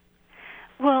it?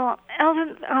 Well,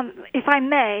 Eldon, if I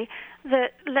may,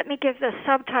 let me give the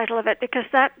subtitle of it, because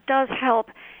that does help.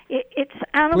 It's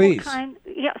Animalkind.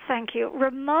 Yeah, thank you.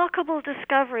 Remarkable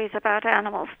discoveries about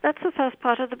animals. That's the first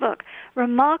part of the book.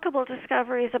 Remarkable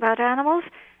discoveries about animals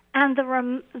and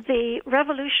the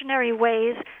revolutionary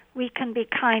ways we can be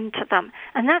kind to them.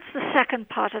 And that's the second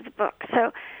part of the book.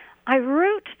 So I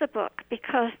wrote the book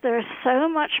because there is so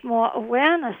much more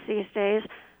awareness these days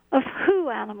of who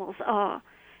animals are.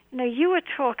 You were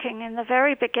talking in the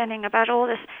very beginning about all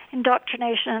this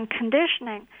indoctrination and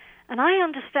conditioning, and I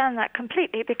understand that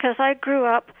completely because I grew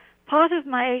up, part of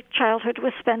my childhood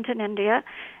was spent in India,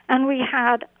 and we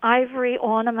had ivory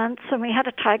ornaments, and we had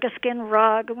a tiger skin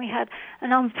rug, and we had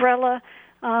an umbrella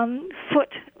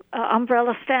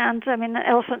umbrella stand, an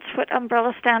elephant's foot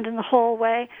umbrella stand in the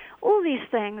hallway, all these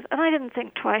things, and I didn't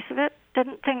think twice of it,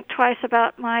 didn't think twice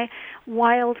about my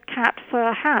wild cat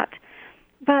fur hat.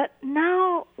 But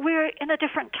now we're in a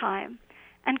different time,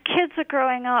 and kids are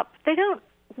growing up. They don't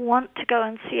want to go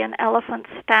and see an elephant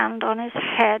stand on his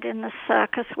head in the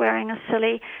circus wearing a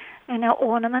silly,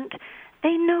 ornament.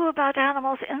 They know about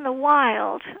animals in the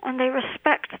wild, and they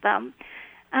respect them.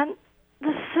 And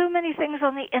there's so many things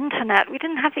on the Internet. We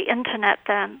didn't have the Internet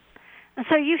then. And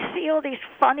so you see all these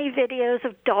funny videos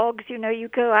of dogs. You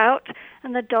go out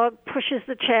and the dog pushes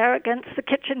the chair against the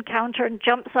kitchen counter and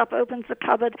jumps up, opens the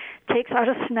cupboard, takes out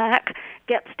a snack,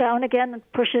 gets down again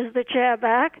and pushes the chair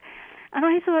back. And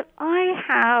I thought, I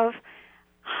have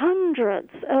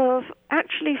hundreds of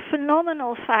actually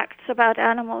phenomenal facts about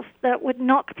animals that would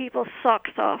knock people's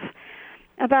socks off,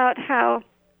 about how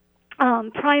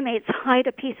primates hide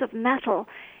a piece of metal,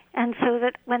 and so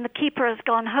that when the keeper has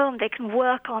gone home, they can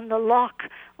work on the lock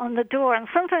on the door, and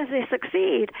sometimes they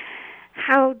succeed.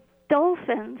 How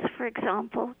dolphins, for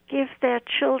example, give their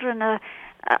children a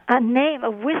name,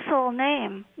 a whistle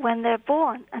name, when they're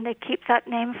born, and they keep that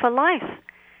name for life.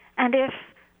 And if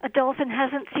a dolphin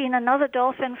hasn't seen another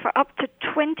dolphin for up to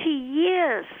 20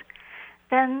 years,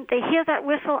 then they hear that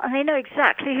whistle and they know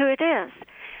exactly who it is.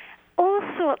 all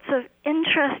sorts of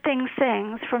interesting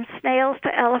things, from snails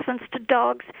to elephants to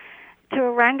dogs to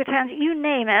orangutans, you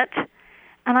name it.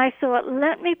 And I thought,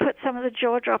 let me put some of the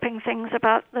jaw-dropping things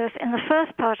about this in the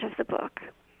first part of the book.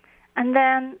 And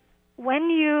then when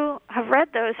you have read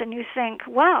those and you think,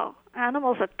 wow,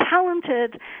 animals are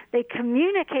talented, they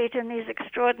communicate in these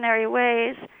extraordinary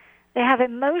ways, they have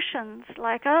emotions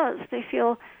like us, they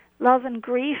feel love and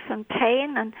grief and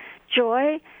pain and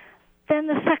joy, then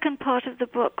the second part of the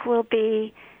book will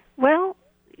be, well,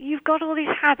 you've got all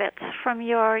these habits from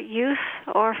your youth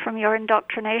or from your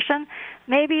indoctrination.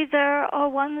 Maybe there are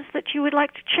ones that you would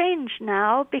like to change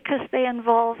now because they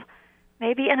involve,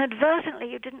 maybe inadvertently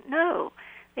you didn't know,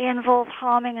 they involve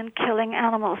harming and killing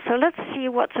animals. So let's see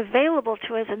what's available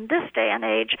to us in this day and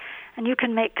age, and you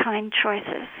can make kind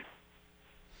choices.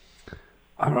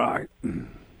 All right.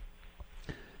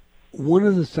 One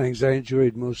of the things I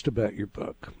enjoyed most about your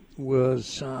book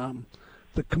was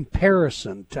the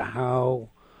comparison to how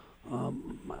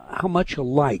much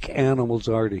alike animals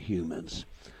are to humans.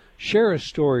 Share a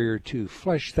story or two,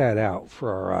 flesh that out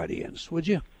for our audience, would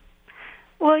you?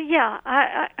 Well, yeah.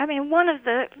 I mean, one of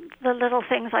the little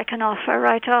things I can offer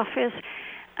right off is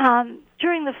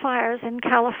during the fires in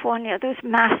California, those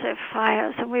massive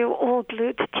fires, and we were all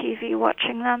glued to TV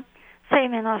watching them.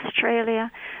 Same in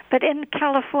Australia. But in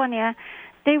California,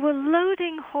 they were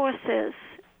loading horses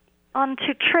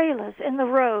onto trailers in the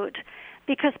road,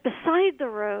 because beside the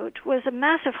road was a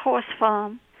massive horse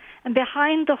farm, and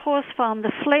behind the horse farm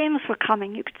the flames were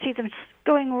coming. You could see them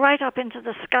going right up into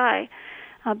the sky,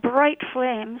 bright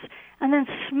flames, and then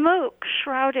smoke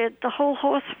shrouded the whole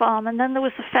horse farm, and then there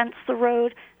was the fence, the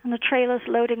road, and the trailers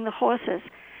loading the horses.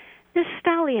 This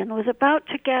stallion was about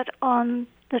to get on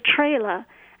the trailer,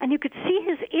 and you could see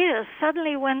his ears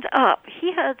suddenly went up.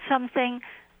 He heard something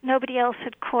nobody else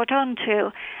had caught on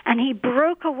to, and he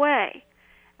broke away.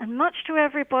 And much to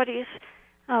everybody's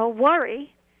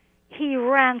worry, he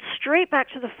ran straight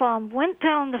back to the farm, went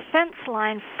down the fence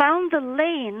line, found the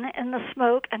lane in the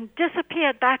smoke, and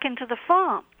disappeared back into the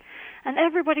farm. And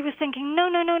everybody was thinking, no,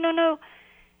 no, no, no, no.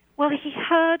 Well, he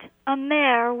heard a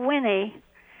mare whinny,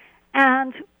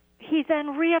 and he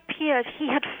then reappeared. He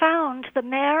had found the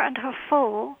mare and her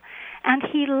foal, and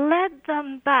he led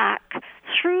them back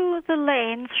through the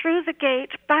lane, through the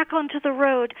gate, back onto the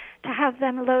road to have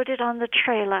them loaded on the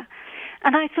trailer.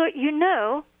 And I thought,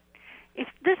 if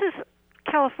this is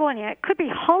California, it could be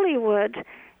Hollywood.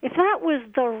 If that was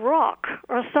The Rock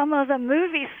or some other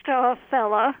movie star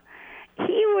fella,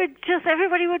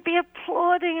 everybody would be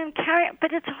applauding and carrying,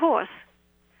 but it's a horse.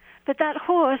 But that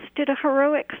horse did a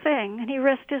heroic thing, and he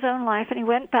risked his own life, and he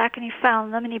went back and he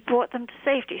found them, and he brought them to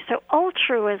safety. So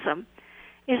altruism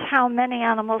is how many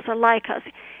animals are like us.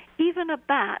 Even a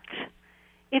bat,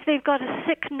 if they've got a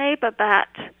sick neighbor bat,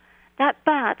 that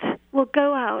bat will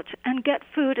go out and get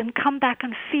food and come back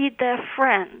and feed their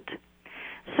friend.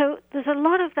 So there's a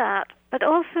lot of that, but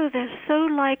also they're so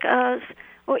like us,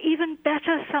 or even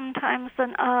better sometimes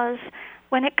than us,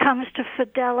 when it comes to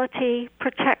fidelity,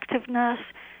 protectiveness,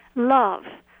 love,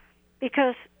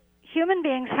 because human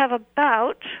beings have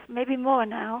about, maybe more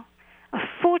now, a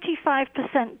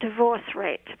 45% divorce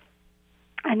rate.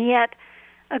 And yet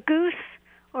a goose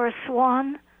or a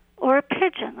swan or a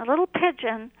pigeon, a little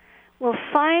pigeon, will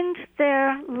find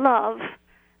their love,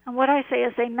 and what I say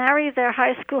is they marry their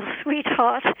high school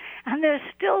sweetheart, and they're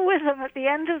still with them at the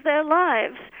end of their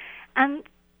lives. And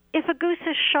if a goose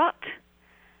is shot,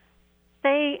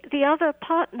 the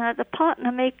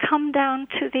partner may come down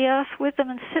to the earth with them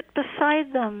and sit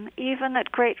beside them, even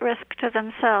at great risk to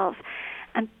themselves.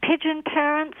 And pigeon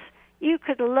parents, you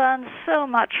could learn so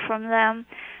much from them,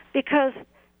 because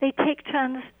they take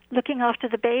turns looking after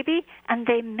the baby, and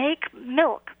they make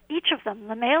milk, each of them,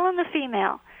 the male and the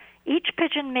female. Each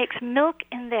pigeon makes milk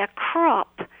in their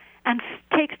crop and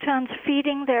takes turns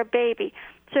feeding their baby.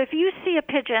 So if you see a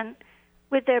pigeon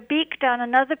with their beak down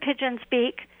another pigeon's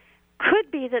beak,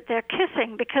 could be that they're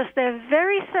kissing, because they're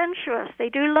very sensuous. They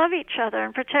do love each other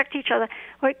and protect each other,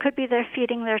 or it could be they're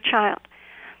feeding their child.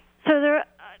 So there are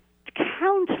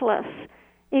countless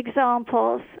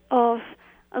examples of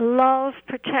love,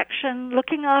 protection,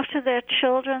 looking after their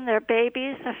children, their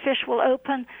babies. A fish will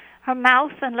open her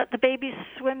mouth and let the babies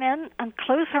swim in and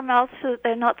close her mouth so that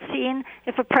they're not seen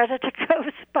if a predator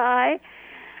goes by.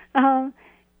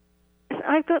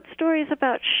 I've got stories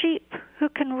about sheep who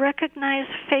can recognize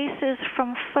faces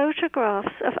from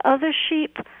photographs of other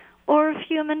sheep or of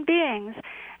human beings,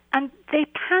 and they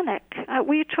panic.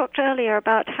 We talked earlier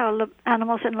about how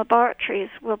animals in laboratories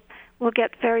will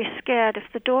get very scared if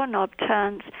the doorknob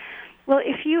turns. Well,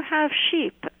 if you have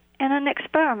sheep in an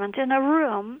experiment in a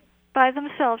room by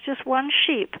themselves, just one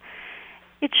sheep,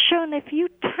 it's shown if you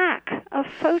tack a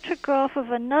photograph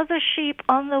of another sheep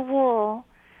on the wall,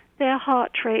 their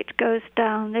heart rate goes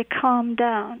down, they calm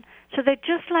down. So they're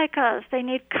just like us. They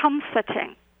need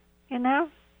comforting, you know?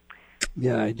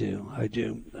 Yeah, I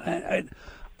do.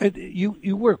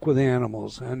 You work with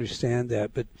animals, I understand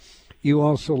that, but you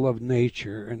also love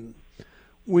nature. And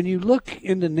when you look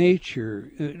into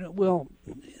nature, well,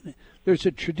 there's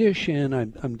a tradition,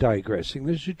 I'm digressing,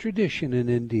 there's a tradition in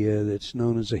India that's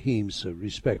known as ahimsa,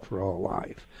 respect for all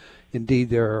life. Indeed,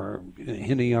 there are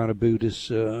Hinayana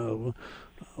Buddhists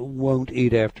won't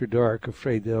eat after dark,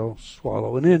 afraid they'll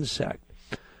swallow an insect.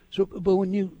 So, but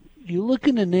when you look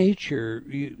into nature,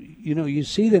 you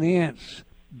see that ants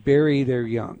bury their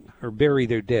young, or bury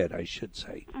their dead, I should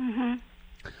say. Mm-hmm.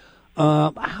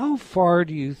 How far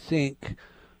do you think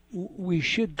we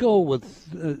should go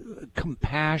with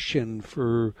compassion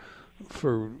for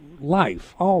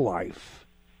life, all life?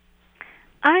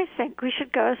 I think we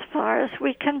should go as far as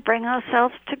we can bring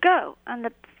ourselves to go. And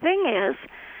the thing is,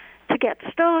 to get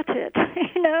started,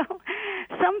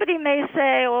 somebody may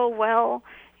say, oh, well,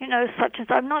 such as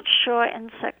I'm not sure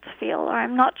insects feel, or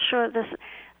I'm not sure this.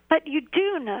 But you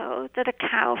do know that a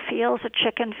cow feels, a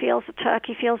chicken feels, a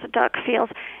turkey feels, a duck feels.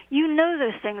 You know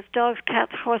those things, dogs,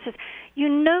 cats, horses. You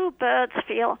know birds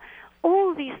feel.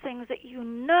 All these things that you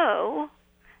know,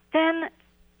 then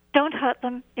don't hurt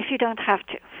them if you don't have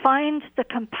to. Find the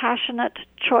compassionate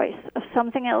choice of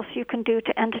something else you can do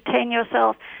to entertain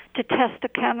yourself, to test a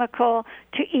chemical,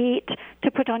 to eat,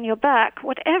 to put on your back,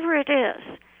 whatever it is.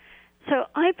 So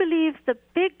I believe the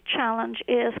big challenge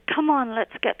is, come on,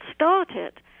 let's get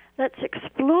started. Let's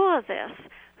explore this.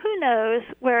 Who knows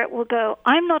where it will go?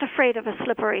 I'm not afraid of a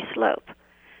slippery slope.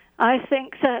 I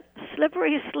think that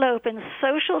slippery slope in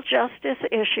social justice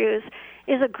issues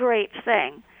is a great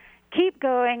thing. Keep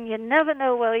going. You never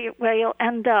know where you'll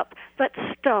end up, but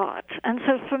start. And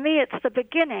so for me, it's the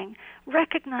beginning.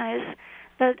 Recognize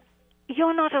that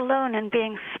you're not alone in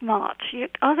being smart.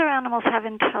 Other animals have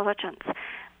intelligence.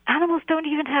 Animals don't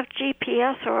even have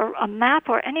GPS or a map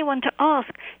or anyone to ask,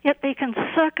 yet they can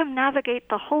circumnavigate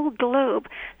the whole globe.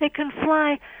 They can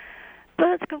fly,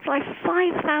 birds can fly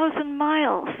 5,000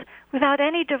 miles without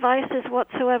any devices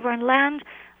whatsoever and land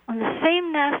on the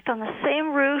same nest, on the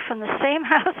same roof, on the same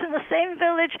house, in the same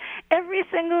village every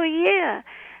single year,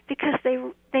 because they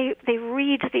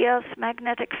read the Earth's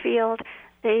magnetic field.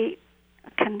 They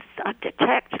can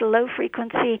detect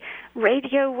low-frequency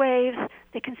radio waves.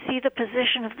 They can see the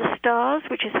position of the stars,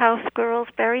 which is how squirrels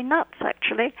bury nuts,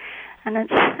 actually. And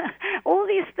it's all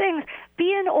these things.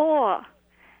 Be in awe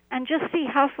and just see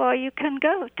how far you can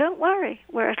go. Don't worry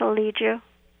where it'll lead you.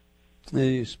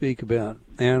 You speak about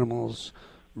animals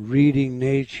reading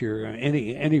nature.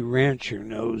 Any rancher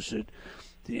knows that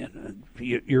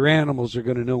your animals are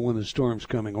going to know when the storm's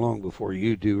coming long before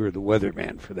you do, or the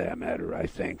weatherman for that matter, I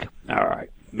think. All right,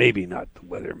 maybe not the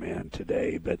weatherman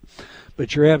today, but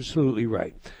you're absolutely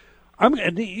right.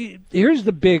 Here's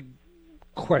the big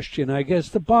question, I guess,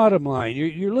 the bottom line.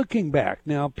 You're looking back.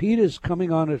 Now, PETA's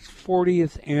coming on its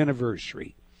 40th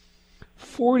anniversary.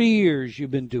 40 years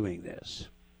you've been doing this.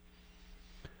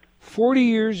 40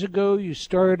 years ago you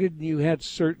started and you had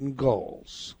certain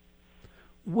goals.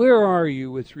 Where are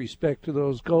you with respect to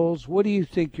those goals? What do you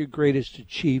think your greatest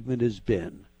achievement has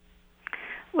been?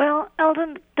 Well,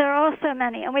 Eldon, there are so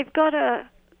many, and we've got a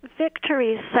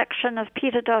victories section of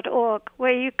PETA.org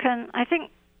where you can, I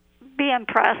think, be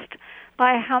impressed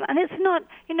by how, and it's not,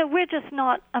 we're just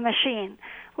not a machine.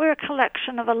 We're a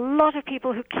collection of a lot of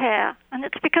people who care, and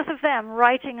it's because of them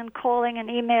writing and calling and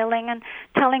emailing and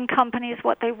telling companies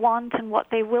what they want and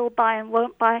what they will buy and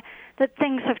won't buy, that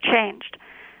things have changed.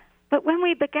 But when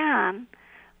we began,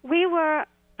 we were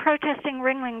protesting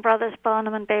Ringling Brothers,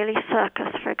 Barnum and Bailey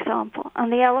Circus, for example,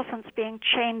 and the elephants being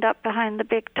chained up behind the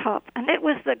big top. And it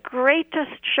was the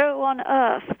greatest show on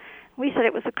earth. We said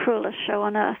it was the cruelest show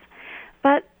on earth.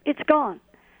 But it's gone.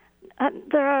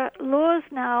 There are laws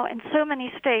now in so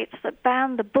many states that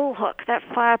ban the bullhook, that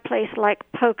fireplace-like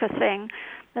poker thing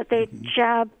that they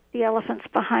jab the elephants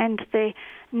behind the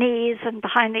knees and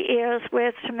behind the ears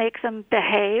with to make them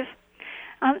behave.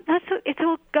 It's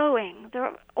all going. There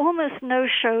are almost no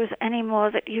shows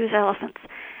anymore that use elephants.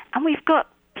 And we've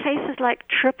got places like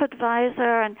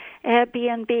TripAdvisor and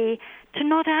Airbnb to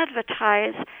not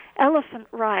advertise elephant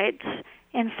rides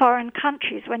in foreign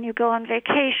countries when you go on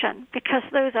vacation, because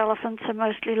those elephants are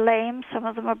mostly lame, some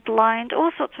of them are blind,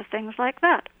 all sorts of things like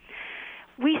that.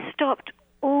 We stopped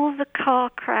all the car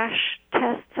crash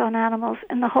tests on animals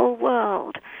in the whole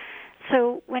world.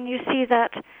 So when you see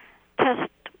that test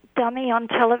dummy on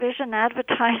television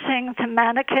advertising the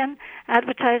mannequin,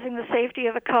 advertising the safety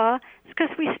of a car. It's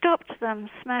because we stopped them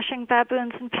smashing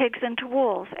baboons and pigs into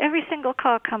walls, every single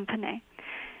car company.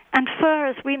 And fur,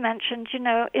 as we mentioned,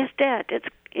 is dead.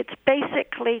 It's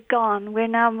basically gone. We're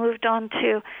now moved on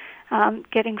to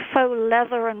getting faux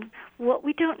leather, and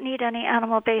we don't need any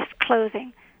animal-based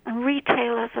clothing. And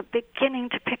retailers are beginning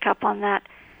to pick up on that.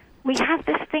 We have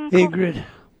this thing called... Ingrid,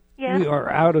 yes? We are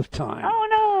out of time. Oh,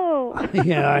 no!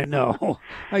 Yeah, I know.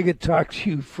 I could talk to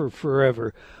you for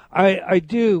forever. I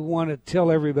do want to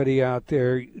tell everybody out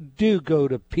there, do go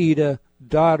to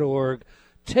PETA.org.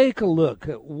 Take a look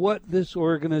at what this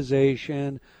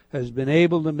organization has been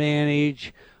able to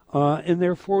manage in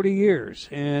their 40 years.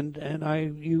 And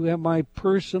you have my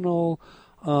personal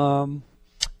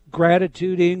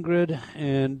gratitude, Ingrid,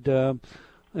 and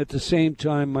at the same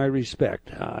time, my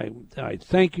respect. I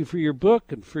thank you for your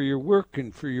book and for your work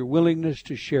and for your willingness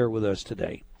to share with us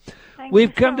today.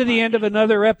 We've come to the end of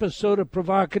another episode of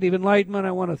Provocative Enlightenment.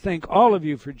 I want to thank all of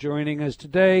you for joining us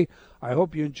today. I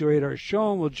hope you enjoyed our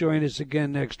show, and will join us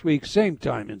again next week, same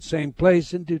time and same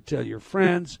place. And do tell your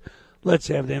friends. Let's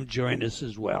have them join us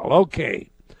as well.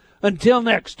 Okay. Until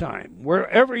next time,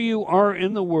 wherever you are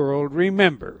in the world,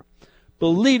 remember,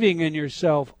 believing in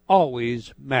yourself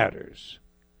always matters.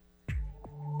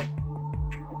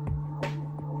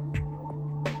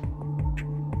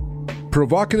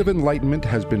 Provocative Enlightenment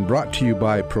has been brought to you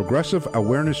by Progressive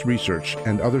Awareness Research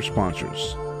and other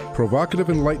sponsors. Provocative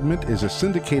Enlightenment is a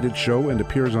syndicated show and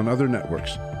appears on other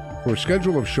networks. For a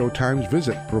schedule of show times,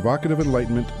 visit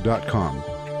provocativeenlightenment.com.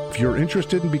 If you're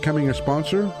interested in becoming a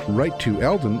sponsor, write to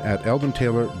Eldon at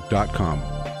eldontaylor.com.